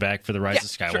Palpatine being back for the Rise of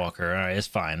Skywalker. Sure. All right, it's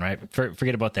fine, right?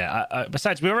 Forget about that.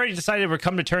 Besides, we already decided we're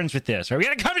coming to terms with this, right? We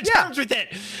got to come to terms with it.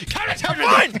 Come to terms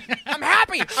with it. I'm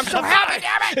happy. I'm so happy.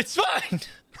 Damn it. It's fine.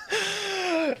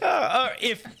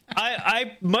 If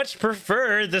I much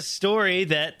prefer the story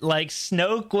that like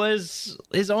Snoke was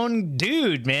his own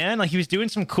dude, man. Like he was doing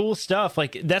some cool stuff.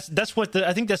 Like that's what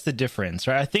I think that's the difference,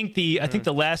 right? I think the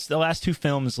last two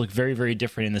films look very, very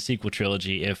different in the sequel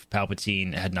trilogy if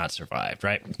Palpatine had not survived,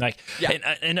 right? Like,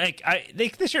 and they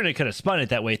certainly could have spun it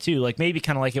that way too. Like maybe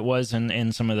kind of like it was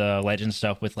in some of the Legend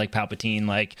stuff with like Palpatine,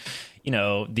 like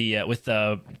with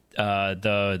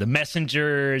the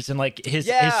messengers and like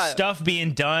his stuff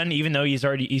being done, even though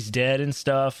he's dead and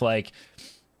stuff. Like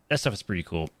that stuff is pretty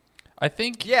cool. I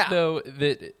think though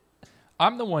that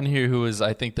I'm the one here who is,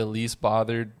 I think, the least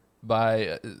bothered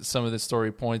by some of the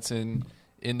story points in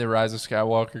the Rise of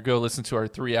Skywalker. Go listen to our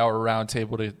 3-hour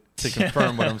roundtable to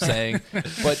confirm what I'm saying.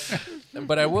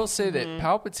 But I will say that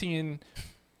Palpatine,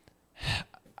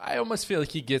 I almost feel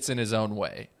like he gets in his own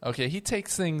way. Okay, he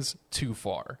takes things too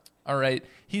far. All right,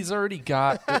 he's already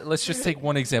got. Let's just take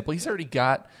one example. He's already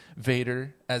got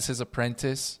Vader as his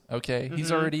apprentice. Okay,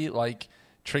 he's already like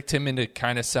tricked him into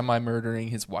kind of semi-murdering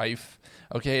his wife.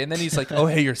 Okay, and then he's like, "Oh,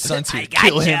 hey, your son's here.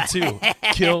 Kill him too.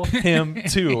 Kill him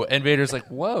too." And Vader's like,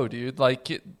 "Whoa, dude!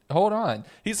 Like, hold on."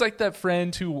 He's like that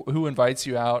friend who invites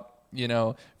you out,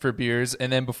 for beers,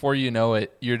 and then before you know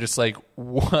it, you're just like,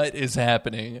 what is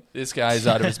happening? This guy's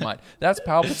out of his mind. That's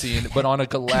Palpatine, but on a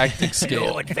galactic scale.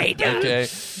 Lord Vader. Okay.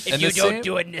 If you don't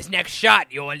do it in this next shot,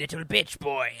 you're a little bitch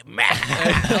boy.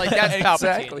 Like that's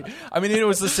Palpatine. Exactly. I mean, it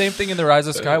was the same thing in The Rise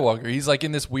of Skywalker. He's like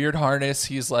in this weird harness.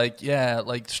 He's like, yeah,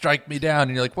 like strike me down.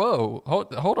 And you're like, whoa,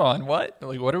 hold on. What?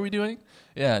 Like, what are we doing?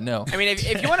 Yeah, no. I mean,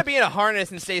 if you want to be in a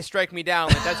harness and say strike me down,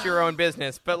 like that's your own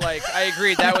business. But like, I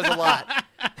agree, that was a lot.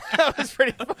 That was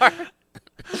pretty far.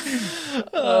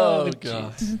 Oh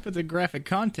god! Put the graphic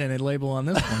content label on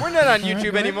this one. We're not on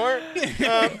YouTube anymore.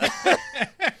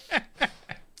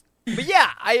 But yeah,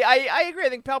 I agree. I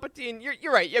think Palpatine.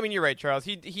 You're right. I mean, you're right, Charles.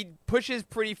 He pushes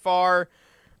pretty far,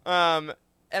 and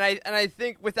I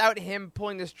think without him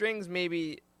pulling the strings,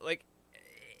 maybe like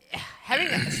having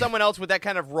someone else with that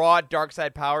kind of raw dark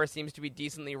side power seems to be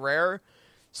decently rare.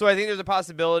 So I think there's a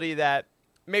possibility that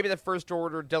maybe the First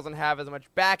Order doesn't have as much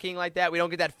backing like that. We don't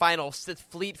get that final Sith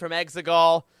fleet from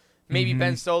Exegol. Maybe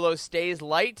Ben Solo stays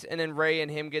light, and then Rey and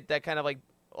him get that kind of like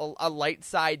a light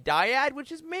side dyad,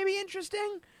 which is maybe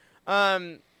interesting.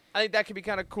 I think that could be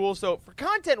kind of cool. So for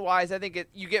content-wise, I think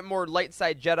you get more light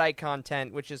side Jedi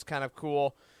content, which is kind of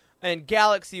cool. And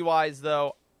galaxy-wise,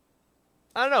 though,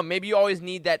 I don't know. Maybe you always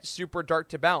need that super dark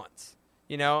to balance.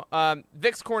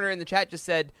 Vic's Corner in the chat just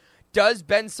said, does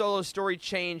Ben Solo's story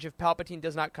change if Palpatine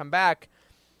does not come back?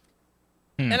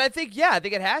 And I think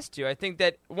it has to. I think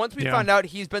that once we found out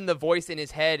he's been the voice in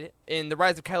his head in the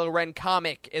Rise of Kylo Ren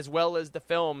comic as well as the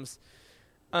films,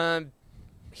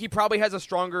 he probably has a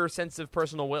stronger sense of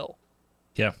personal will.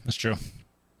 Yeah, that's true.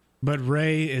 But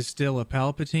Rey is still a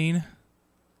Palpatine?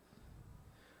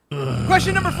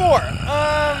 Question number 4.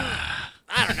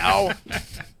 I don't know.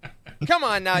 Come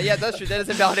on now. Yeah, that's true. That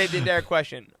doesn't validate the entire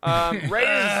question. Rey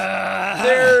is...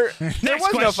 There was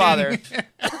question. no father.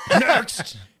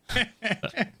 Next.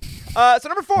 So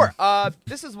number 4.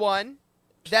 This is one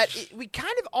that we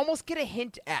kind of almost get a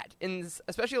hint at,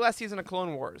 especially last season of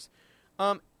Clone Wars.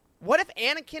 What if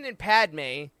Anakin and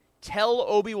Padme tell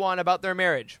Obi-Wan about their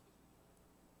marriage?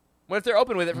 What if they're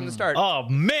open with it from the start? Oh,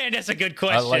 man, that's a good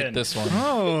question. I like this one.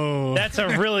 Oh. That's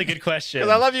a really good question. Because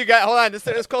I love you guys. Hold on.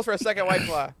 This calls for a second White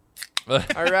Claw.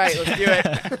 All right, let's do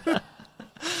it.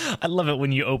 I love it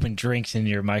when you open drinks in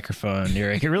your microphone,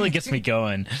 Eric. It really gets me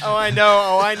going. Oh, I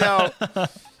know.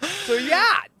 So,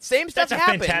 yeah, same stuff That's a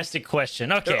happened. fantastic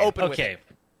question. Okay, They're open with it.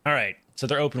 All right, so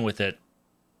they're open with it.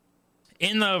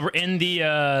 In the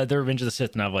Revenge of the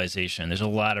Sith novelization, there's a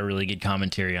lot of really good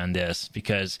commentary on this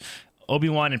because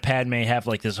Obi-Wan and Padme have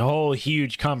like this whole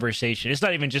huge conversation. It's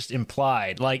not even just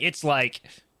implied. Like it's like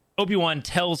Obi-Wan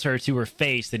tells her to her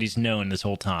face that he's known this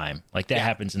whole time. Like that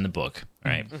happens in the book,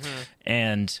 right? Mm-hmm.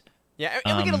 And we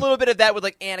get a little bit of that with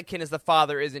like Anakin as the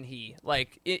father, isn't he?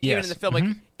 Like even in the film,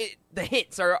 like the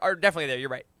hints are definitely there. You're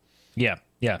right. Yeah,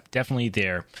 definitely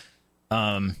there.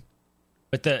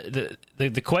 But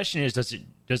the question is, does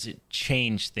it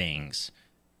change things?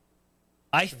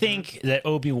 I think that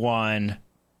Obi-Wan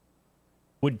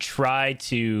would try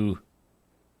to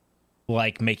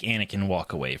like make Anakin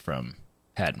walk away from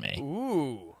Padme.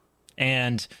 Ooh.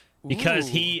 And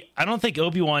because I don't think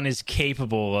Obi-Wan is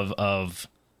capable of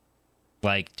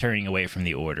like turning away from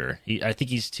the Order. I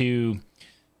think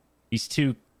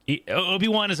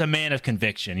Obi-Wan is a man of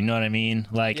conviction. You know what I mean?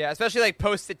 Like, yeah, especially like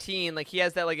post Satine. Like he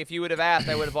has that. Like if you would have asked,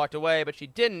 I would have walked away, but she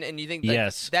didn't. And you think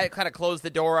that kind of closed the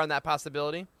door on that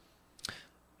possibility?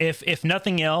 If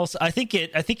nothing else, I think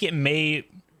it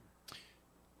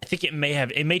think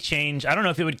it may change. I don't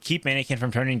know if it would keep Anakin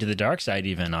from turning to the dark side,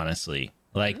 even honestly.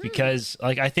 Because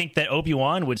I think that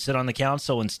Obi-Wan would sit on the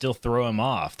council and still throw him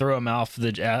off out of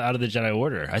the Jedi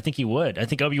Order. I think he would. I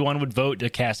think Obi-Wan would vote to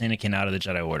cast Anakin out of the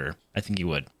Jedi Order. I think he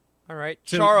would. All right,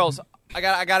 Charles, I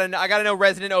gotta know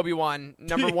Resident Obi-Wan,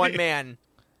 number one man.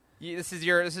 This is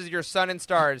your sun and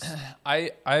stars.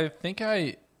 I think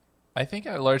I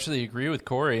largely agree with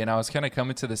Corey, and I was kind of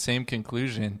coming to the same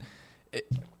conclusion.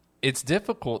 It's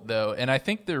difficult though, and I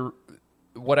think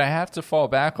what I have to fall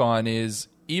back on is,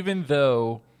 even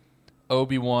though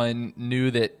Obi-Wan knew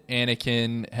that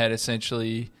Anakin had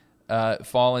essentially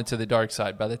fallen to the dark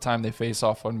side by the time they face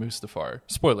off on Mustafar,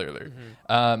 spoiler alert,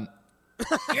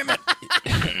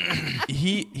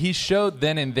 he showed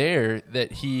then and there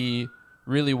that he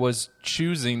really was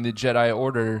choosing the Jedi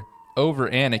Order over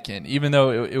Anakin, even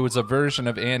though it was a version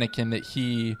of Anakin that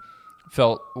he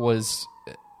felt was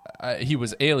he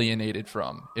was alienated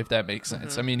from, if that makes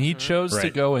sense. I mean, he chose to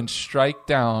go and strike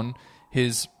down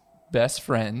his best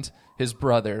friend, his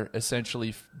brother,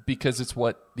 essentially, because it's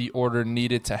what the Order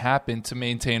needed to happen to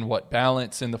maintain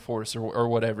balance in the Force or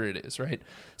whatever it is, right?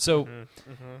 So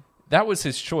that was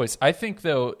his choice. I think,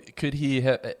 though, could he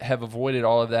have avoided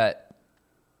all of that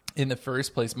in the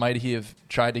first place? Might he have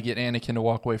tried to get Anakin to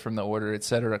walk away from the Order,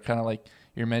 etc., kind of like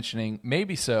you're mentioning?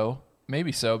 Maybe so,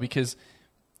 because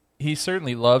he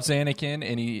certainly loves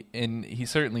Anakin, and he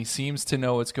certainly seems to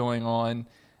know what's going on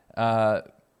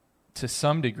to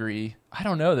some degree. I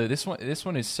don't know though. This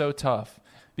one is so tough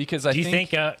because do you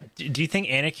think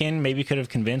Anakin maybe could have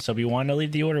convinced Obi-Wan to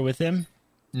leave the Order with him?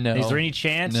 No. Is there any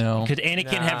chance? No. Could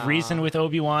Anakin have reason with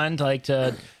Obi-Wan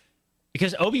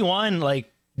because Obi-Wan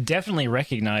definitely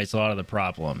recognized a lot of the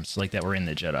problems that were in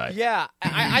the Jedi. Yeah,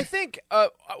 I think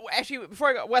actually before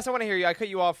I go, Wes, I want to hear you. I cut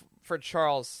you off for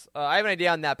Charles. I have an idea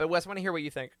on that, but Wes, I want to hear what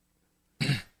you think.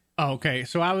 Okay,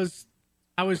 so I was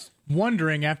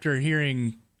wondering after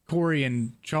hearing Corey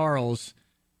and Charles,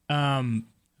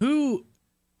 who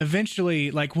eventually,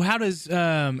 how does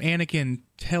Anakin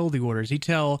tell the Order? Does he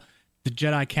tell the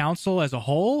Jedi Council as a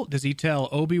whole? Does he tell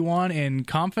Obi-Wan in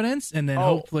confidence, and then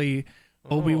hopefully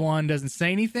Obi-Wan doesn't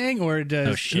say anything? Or does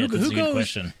that's a good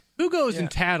question. Who goes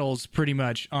and tattles pretty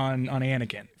much on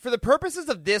Anakin? For the purposes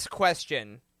of this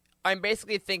question, I'm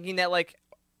basically thinking that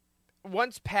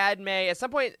once Padme, at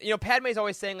some point, Padme's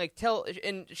always saying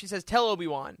and she says tell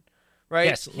Obi-Wan. Right?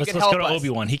 Yes, let's go to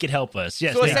Obi-Wan. He could help us.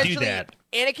 Yes, so they do that.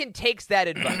 Anakin takes that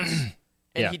advice,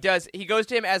 and he goes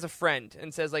to him as a friend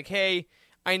and says, hey,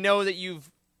 I know that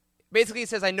basically he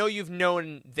says, I know you've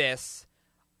known this.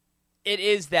 It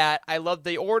is that I love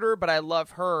the Order, but I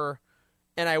love her,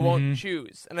 and I won't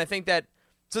choose. And I think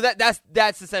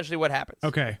that's essentially what happens.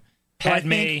 Okay.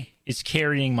 Padme is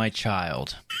carrying my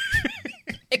child.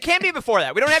 It can be before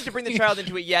that. We don't have to bring the child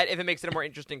into it yet if it makes it a more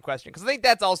interesting question, because I think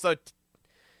that's also...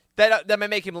 That might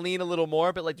make him lean a little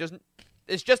more, but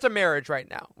it's just a marriage right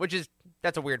now,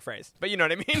 that's a weird phrase, but you know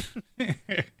what I mean.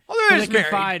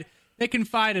 They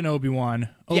confide in Obi-Wan.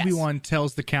 Obi-Wan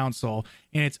tells the council,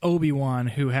 and it's Obi-Wan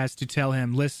who has to tell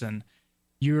him, listen,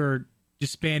 you're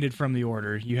disbanded from the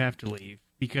Order. You have to leave,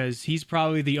 because he's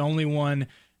probably the only one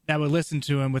that would listen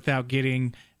to him without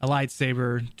getting a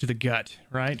lightsaber to the gut,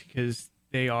 right? Because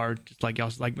they are just like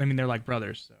y'all. They're like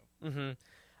brothers. So.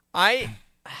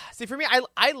 See, for me,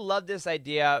 I love this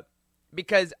idea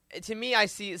because to me, I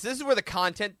see. So this is where the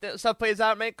content stuff plays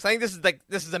out, right? Because I think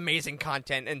this is amazing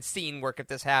content and scene work if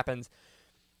this happens.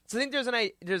 So I think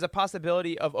there's a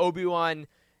possibility of Obi-Wan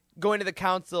going to the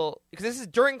council, because this is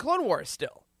during Clone Wars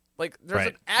still. There's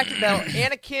an active battle.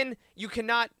 Anakin, you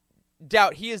cannot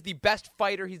doubt he is the best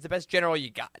fighter. He's the best general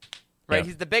you got. Right? Yeah.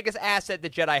 He's the biggest asset the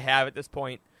Jedi have at this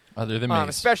point. Other than Mace.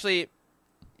 Especially,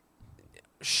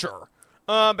 sure.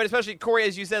 But especially, Corey,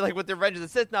 as you said, with the Revenge of the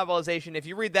Sith novelization, if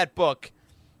you read that book,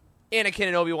 Anakin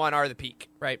and Obi-Wan are the peak,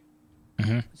 right?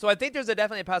 Mm-hmm. So I think there's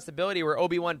definitely a possibility where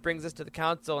Obi-Wan brings this to the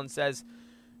council and says,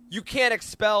 you can't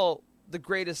expel the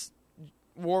greatest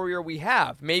warrior we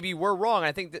have. Maybe we're wrong.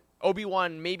 I think that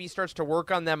Obi-Wan maybe starts to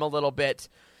work on them a little bit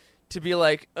to be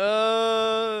can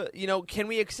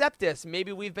we accept this?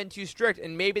 Maybe we've been too strict,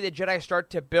 and maybe the Jedi start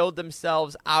to build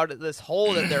themselves out of this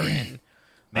hole that they're in.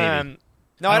 Maybe.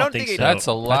 No, I don't think so. That's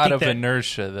a lot of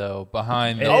inertia, though,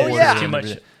 behind the Order. Yeah. Too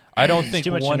much. I don't think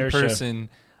one inertia. person.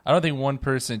 I don't think one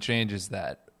person changes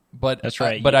that. But that's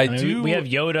right. But We have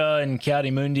Yoda and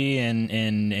Ki-Adi-Mundi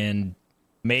and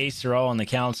Mace are all on the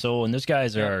council, and those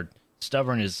guys are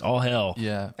stubborn as all hell.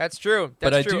 Yeah, that's true.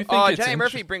 But I do think it's Jedi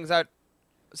Murphy brings out.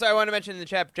 So I want to mention in the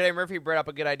chat, Jedi Murphy brought up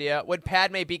a good idea. Would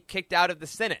Padme be kicked out of the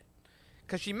Senate?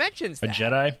 Because she mentions that. A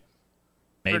Jedi,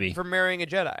 maybe for marrying a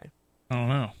Jedi. I don't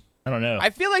know. I don't know. I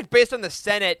feel like based on the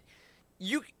Senate,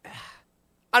 I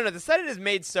don't know. The Senate is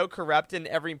made so corrupt in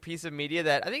every piece of media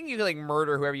that I think you can like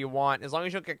murder whoever you want as long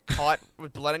as you don't get caught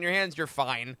with blood on your hands. You're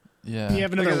fine. Yeah. You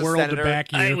have Look another at the world senator. to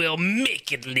back you. I will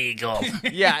make it legal.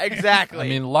 Yeah, exactly. I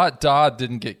mean, Lot Dodd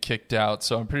didn't get kicked out,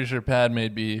 so I'm pretty sure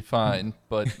Padme'd be fine.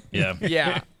 But Yeah.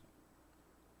 yeah.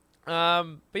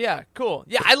 But yeah, cool.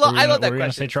 Yeah, I love that Were you gonna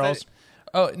question. say, Charles?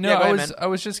 oh no, Yeah, go I ahead, was man. I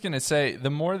was just gonna say the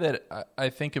more that I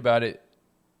think about it,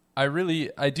 I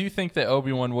do think that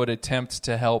Obi-Wan would attempt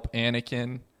to help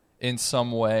Anakin in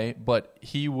some way, but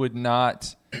he would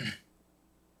not.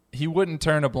 He wouldn't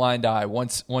turn a blind eye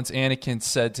once Anakin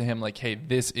said to him, like, hey,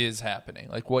 this is happening.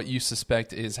 Like, what you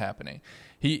suspect is happening.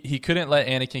 He couldn't let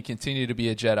Anakin continue to be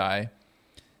a Jedi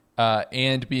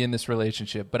and be in this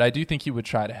relationship, but I do think he would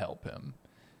try to help him.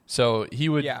 So he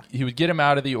would get him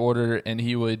out of the Order, and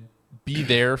he would be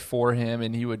there for him,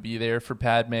 and he would be there for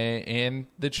Padme and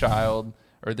the child,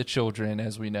 or the children,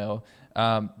 as we know.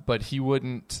 But he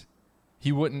wouldn't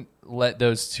let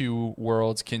those two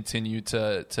worlds continue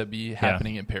to be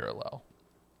happening in parallel.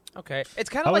 Okay, it's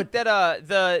kind of like that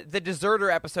the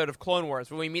deserter episode of Clone Wars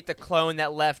when we meet the clone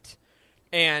that left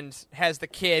and has the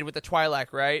kid with the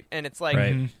Twi'lek, right? And it's like,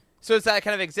 Right. so it's that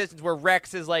kind of existence where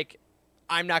Rex is like,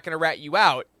 I'm not going to rat you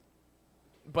out,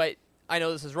 but I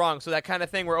know this is wrong. So that kind of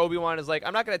thing where Obi-Wan is like,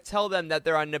 I'm not going to tell them that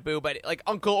they're on Naboo, but like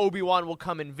Uncle Obi-Wan will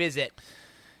come and visit.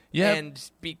 Yeah. And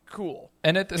be cool.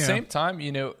 And at the same time,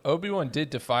 Obi-Wan did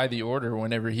defy the Order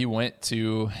whenever he went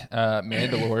to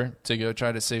Mandalore to go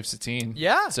try to save Satine.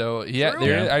 Yeah. So True. there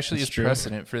Yeah, actually that's is true.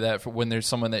 precedent for that, for when there's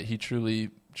someone that he truly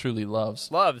loves.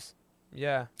 Loves.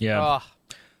 Yeah. Yeah. Oh,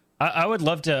 I would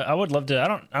love to. I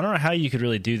don't know how you could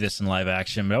really do this in live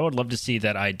action, but I would love to see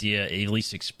that idea at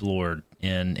least explored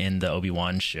in the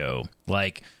Obi-Wan show,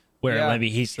 like where Yeah, maybe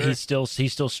he's sure.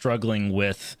 still struggling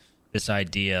with this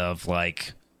idea of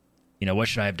like, what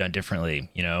should I have done differently,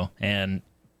 and.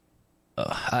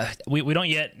 We don't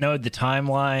yet know the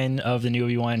timeline of the new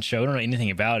Obi-Wan show. I don't know anything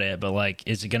about it, but like,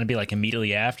 is it going to be like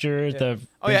immediately after the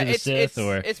Revenge of the Sith,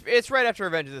 or it's right after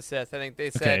Revenge of the Sith. I think they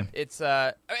said Okay.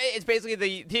 it's basically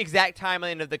the exact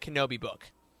timeline of the Kenobi book.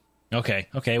 Okay.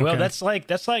 Well, that's like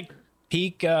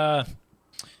peak.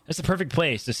 That's the perfect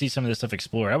place to see some of this stuff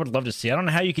explored. I would love to see. I don't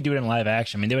know how you could do it in live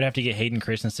action. I mean, they would have to get Hayden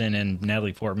Christensen and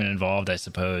Natalie Portman involved, I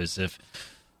suppose.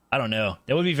 I don't know.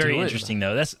 That would be very Do it. interesting,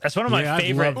 though. That's one of my Yeah, I'd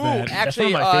favorite. love that. Ooh, That's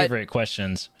actually, one of my favorite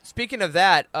questions. Speaking of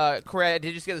that, Corey, I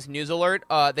did just get this news alert.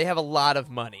 They have a lot of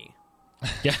money.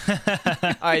 Yeah.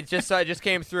 I just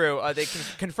came through. They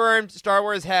confirmed Star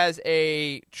Wars has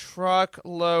a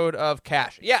truckload of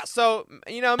cash. Yeah, so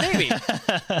maybe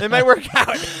it might work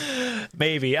out.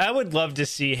 Maybe. I would love to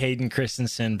see Hayden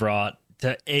Christensen brought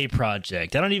to a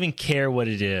project. I don't even care what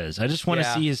it is. I just want to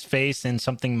Yeah. see his face in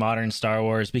something modern Star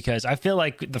Wars, because I feel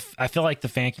like the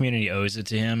fan community owes it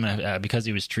to him because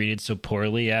he was treated so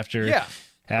poorly after Yeah,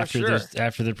 after sure.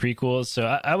 after the prequels. So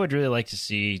I would really like to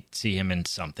see him in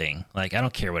something. Like, I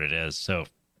don't care what it is. So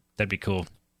that'd be cool.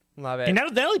 Love it. And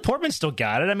Natalie Portman still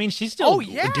got it. I mean, she's still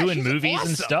doing she's movies and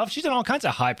awesome. stuff. She's in all kinds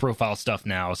of high profile stuff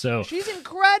now. So She's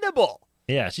incredible.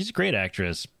 yeah, she's a great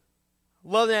actress.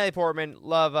 Love Natalie Portman.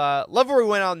 Love where we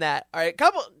went on that. All right,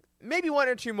 maybe one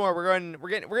or two more. We're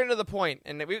getting to the point,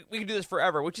 and we can do this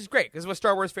forever, which is great because what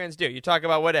Star Wars fans do. You talk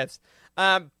about what ifs.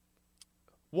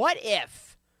 What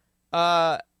if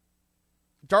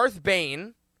Darth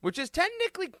Bane, which is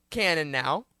technically canon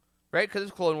now, right? Because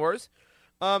it's Clone Wars.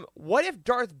 What if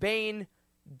Darth Bane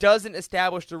doesn't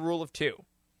establish the rule of two,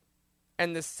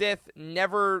 and the Sith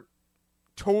never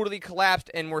totally collapsed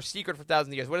and were secret for thousands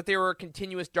of years? What if they were a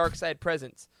continuous dark side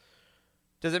presence?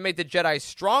 Does it make the Jedi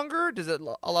stronger? Does it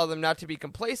allow them not to be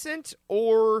complacent?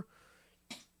 Or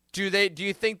do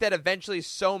you think that eventually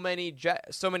so many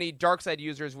dark side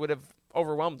users would have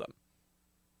overwhelmed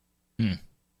them?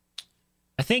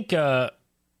 I think the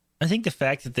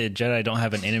fact that the Jedi don't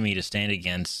have an enemy to stand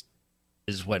against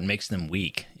is what makes them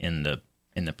weak in the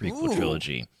prequel Ooh.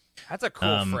 trilogy. That's a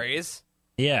cool phrase.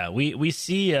 Yeah, we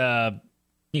see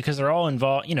because they're all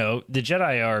involved. The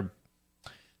Jedi are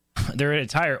their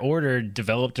entire order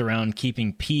developed around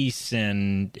keeping peace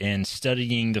and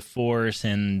studying the Force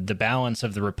and the balance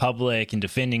of the Republic and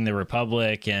defending the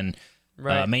Republic and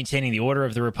Right. maintaining the order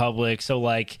of the Republic. So,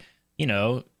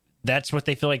 that's what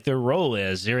they feel like their role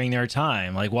is during their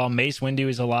time. Like, while Mace Windu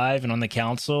is alive and on the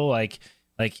Council, like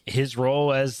his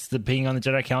role as being on the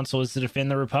Jedi Council is to defend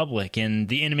the Republic, and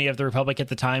the enemy of the Republic at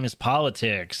the time is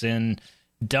politics and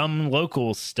dumb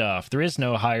local stuff. There is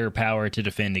no higher power to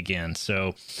defend against.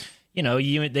 So,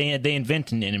 they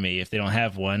invent an enemy if they don't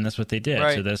have one. That's what they did.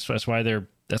 Right. So that's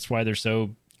why they're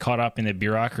so caught up in the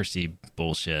bureaucracy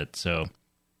bullshit. So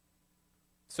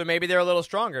So maybe they're a little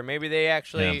stronger. Maybe they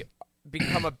actually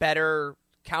become a better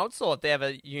council if they have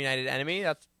a united enemy.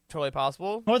 That's totally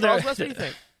possible. Well, Charles West, what do you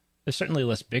think? There's certainly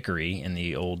less bickery in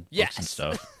the old books and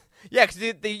stuff. Yeah, because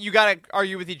you got to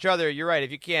argue with each other. You're right.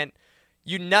 If you can't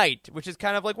unite, which is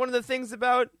kind of like one of the things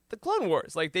about the Clone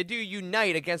Wars. Like, they do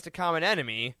unite against a common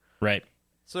enemy. Right.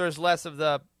 So there's less of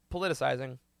the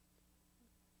politicizing.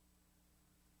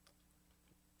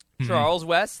 Charles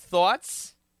West,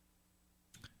 thoughts?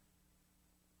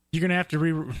 You're gonna have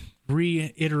to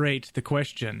reiterate the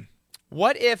question.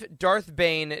 What if Darth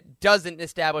Bane doesn't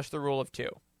establish the rule of two?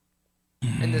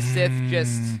 And the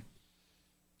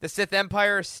Sith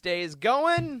Empire stays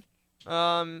going,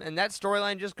 and that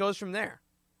storyline just goes from there.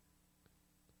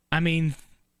 I mean,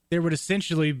 there would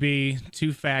essentially be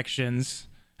two factions,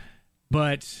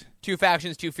 but... Two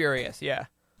factions, too furious, yeah.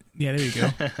 Yeah, there you go.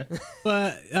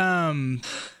 But, and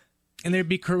there'd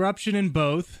be corruption in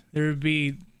both. There would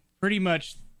be pretty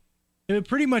much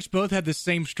both have the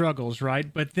same struggles,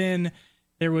 right? But then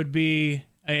there would be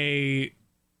a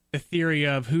theory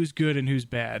of who's good and who's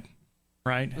bad,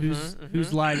 right?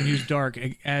 Who's light and who's dark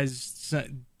as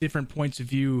different points of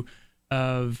view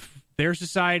of their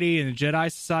society and the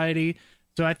Jedi society.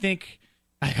 So I think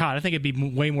it'd be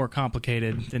way more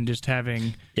complicated than just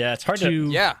having. Yeah, it's hard to.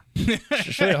 Yeah,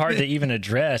 It's really hard to even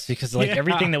address because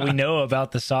everything that we know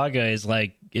about the saga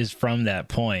is from that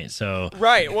point. So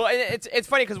right. Well, it's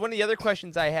funny because one of the other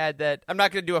questions I had that I'm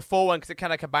not going to do a full one because it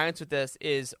kind of combines with this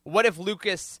is what if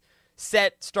Lucas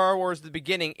set Star Wars at the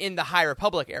beginning in the High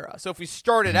Republic era? So if we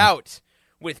started out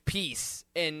with peace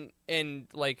and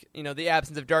the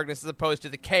absence of darkness as opposed to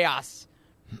the chaos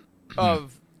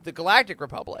of the Galactic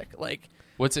Republic, like.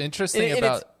 What's interesting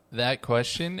about that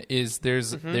question is there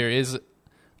is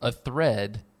a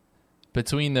thread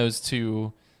between those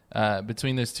two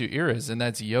eras, and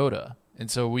that's Yoda.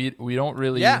 And so we don't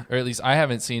really, or at least I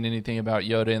haven't seen anything about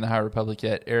Yoda in the High Republic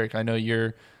yet. Eric, I know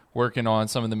you're working on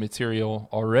some of the material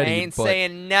already. I ain't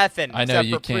saying nothing. I know except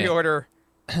you for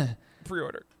can't.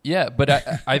 Pre-order. Yeah, but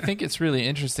I think it's really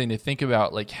interesting to think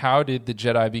about how did the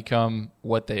Jedi become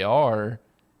what they are?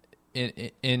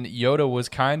 And Yoda was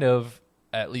kind of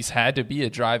at least had to be a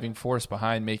driving force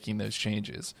behind making those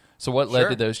changes. So what led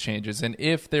to those changes? And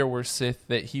if there were Sith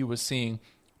that he was seeing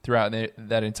throughout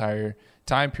that entire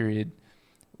time period,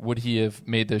 would he have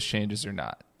made those changes or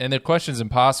not? And the question's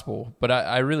impossible, but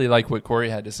I really like what Corey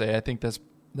had to say. I think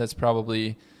that's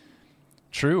probably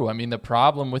true. I mean, the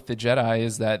problem with the Jedi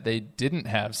is that they didn't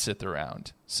have Sith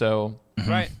around. So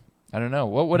right. I don't know.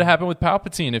 What would have happened with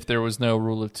Palpatine if there was no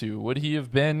rule of two? Would he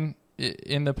have been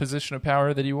in the position of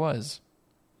power that he was?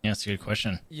 Yeah, that's a good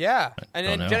question. Yeah, and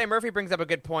then know. Jedi Murphy brings up a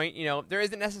good point. There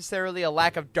isn't necessarily a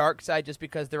lack of dark side just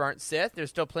because there aren't Sith.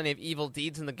 There's still plenty of evil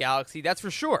deeds in the galaxy. That's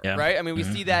for sure, right? I mean, we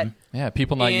see that. Yeah,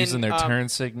 people not using their turn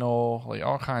signal,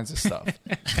 all kinds of stuff.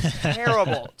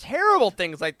 terrible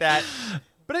things like that.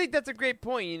 But I think that's a great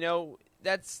point.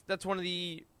 That's one of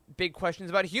the big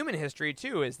questions about human history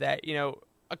too. Is that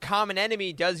a common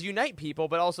enemy does unite people,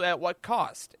 but also at what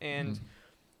cost? And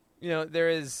there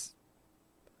is.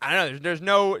 I don't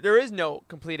know. There is no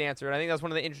complete answer, and I think that's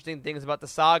one of the interesting things about the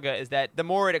saga is that the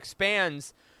more it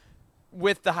expands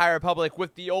with the High Republic,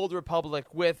 with the Old Republic,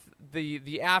 with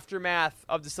the aftermath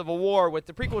of the Civil War, with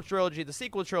the prequel trilogy, the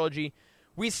sequel trilogy,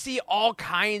 we see all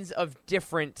kinds of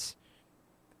different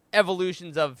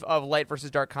evolutions of light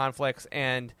versus dark conflicts,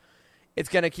 and it's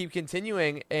going to keep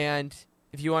continuing. And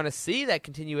if you want to see that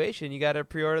continuation, you got to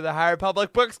pre-order the High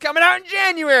Republic books coming out in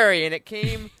January, and it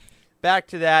came back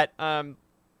to that.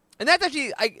 And that's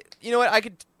actually,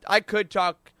 I could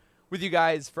talk with you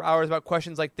guys for hours about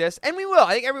questions like this, and we will.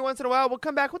 I think every once in a while we'll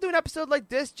come back. We'll do an episode like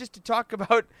this just to talk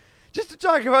about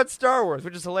Star Wars,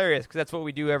 which is hilarious because that's what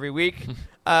we do every week.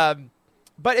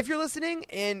 But if you're listening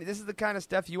and this is the kind of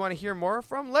stuff you want to hear more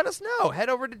from, let us know. Head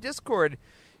over to Discord.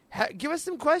 Give us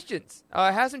some questions.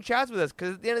 Have some chats with us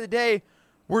because at the end of the day,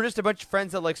 we're just a bunch of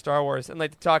friends that like Star Wars and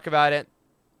like to talk about it.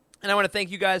 And I want to thank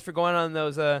you guys for going on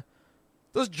those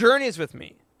journeys with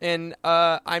me. And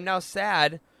I'm now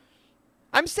sad.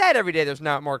 I'm sad every day there's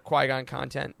not more Qui-Gon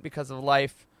content because of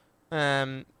life,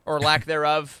 or lack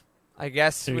thereof, I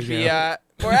guess would be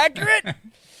more accurate.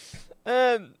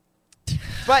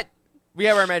 But we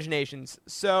have our imaginations.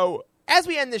 So as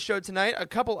we end this show tonight, a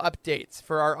couple updates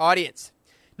for our audience.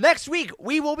 Next week,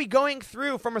 we will be going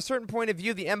through, from a certain point of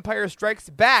view, The Empire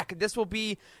Strikes Back. This will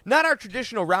be not our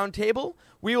traditional roundtable.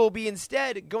 We will be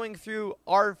instead going through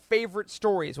our favorite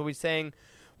stories. We'll be saying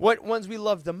what ones we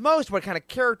love the most, what kind of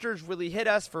characters really hit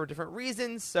us for different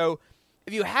reasons. So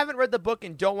if you haven't read the book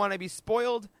and don't want to be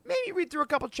spoiled, maybe read through a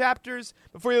couple chapters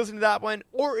before you listen to that one.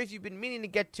 Or if you've been meaning to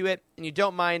get to it and you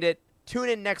don't mind it, Tune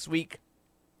in next week.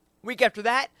 Week after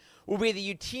that will be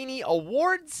the Utini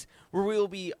Awards, where we will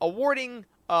be awarding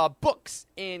books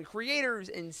and creators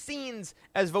and scenes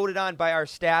as voted on by our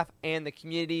staff and the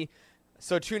community.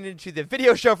 So tune into the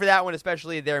video show for that one,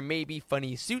 especially. There may be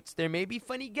funny suits. There may be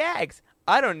funny gags.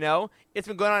 I don't know. It's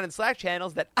been going on in Slack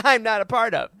channels that I'm not a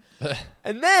part of.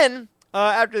 And then,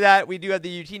 after that, we do have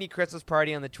the Utini Christmas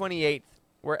party on the 28th,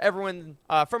 where everyone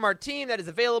from our team that is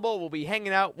available will be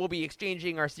hanging out. We'll be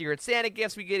exchanging our Secret Santa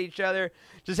gifts we get each other.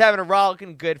 Just having a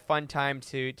rollicking, good, fun time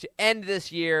to end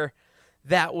this year.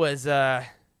 That was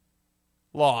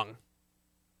long.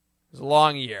 It was a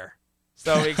long year.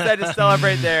 So we're excited to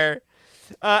celebrate there.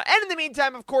 And in the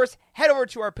meantime, of course, head over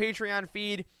to our Patreon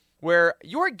feed, where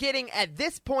you're getting, at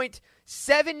this point,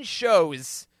 7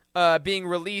 shows being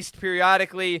released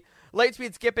periodically.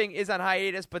 Lightspeed Skipping is on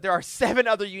hiatus, but there are 7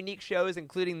 other unique shows,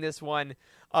 including this one,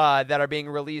 that are being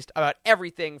released about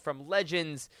everything from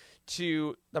Legends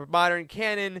to the modern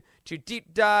canon to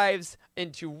deep dives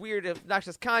into weird,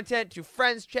 obnoxious content to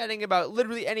friends chatting about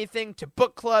literally anything to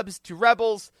book clubs to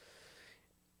Rebels.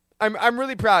 I'm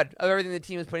really proud of everything the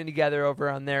team is putting together over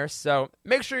on there. So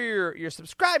make sure you're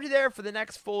subscribed to there for the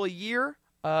next full year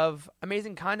of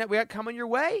amazing content we got coming your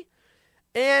way.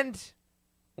 And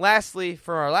lastly,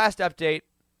 for our last update,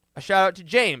 a shout out to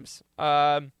James in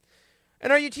our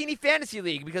Utini Fantasy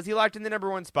League, because he locked in the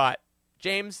number 1 spot.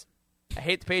 James, I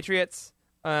hate the Patriots.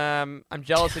 I'm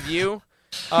jealous of you.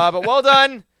 But well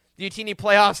done. The Utini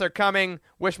playoffs are coming.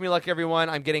 Wish me luck, everyone.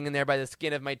 I'm getting in there by the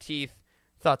skin of my teeth.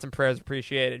 Thoughts and prayers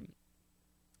appreciated.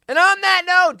 And on that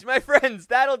note, my friends,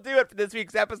 that'll do it for this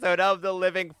week's episode of The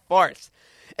Living Force.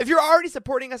 If you're already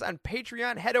supporting us on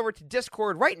Patreon, head over to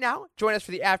Discord right now. Join us for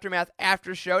the Aftermath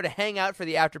After Show to hang out for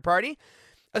the after party.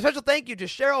 A special thank you to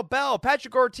Cheryl Bell,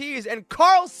 Patrick Ortiz, and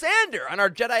Carl Sander on our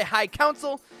Jedi High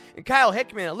Council, and Kyle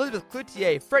Hickman, Elizabeth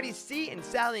Cloutier, Freddie C., and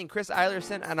Sally and Chris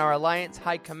Eilerson on our Alliance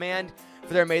High Command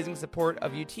for their amazing support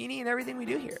of Utini and everything we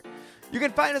do here. You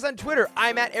can find us on Twitter.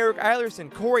 I'm at Eric Eilerson.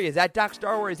 Corey is at Doc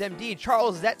Star Wars MD.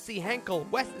 Charles is at C. Henkel.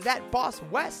 Wes is at Boss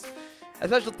Wes. A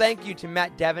special thank you to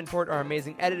Matt Davenport, our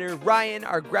amazing editor, Ryan,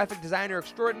 our graphic designer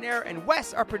extraordinaire, and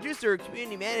Wes, our producer,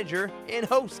 community manager, and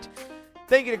host.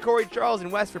 Thank you to Corey, Charles, and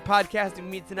Wes for podcasting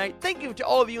with me tonight. Thank you to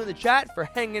all of you in the chat for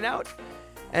hanging out.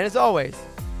 And as always,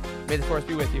 may the Force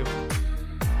be with you.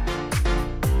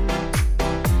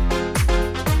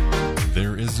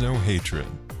 There is no hatred.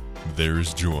 There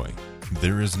is joy.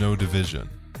 There is no division.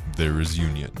 There is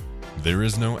union. There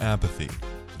is no apathy.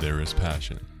 There is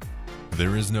passion.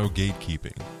 There is no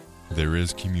gatekeeping. There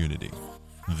is community.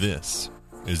 This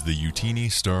is the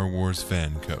Utini Star Wars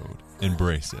Fan Code.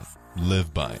 Embrace it,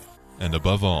 live by it, and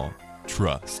above all,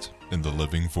 trust in the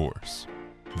living force.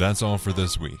 That's all for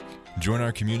this week. Join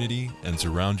our community and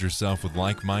surround yourself with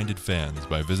like-minded fans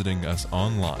by visiting us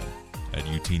online at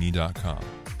utini.com.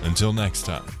 Until next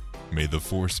time, may the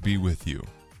Force be with you.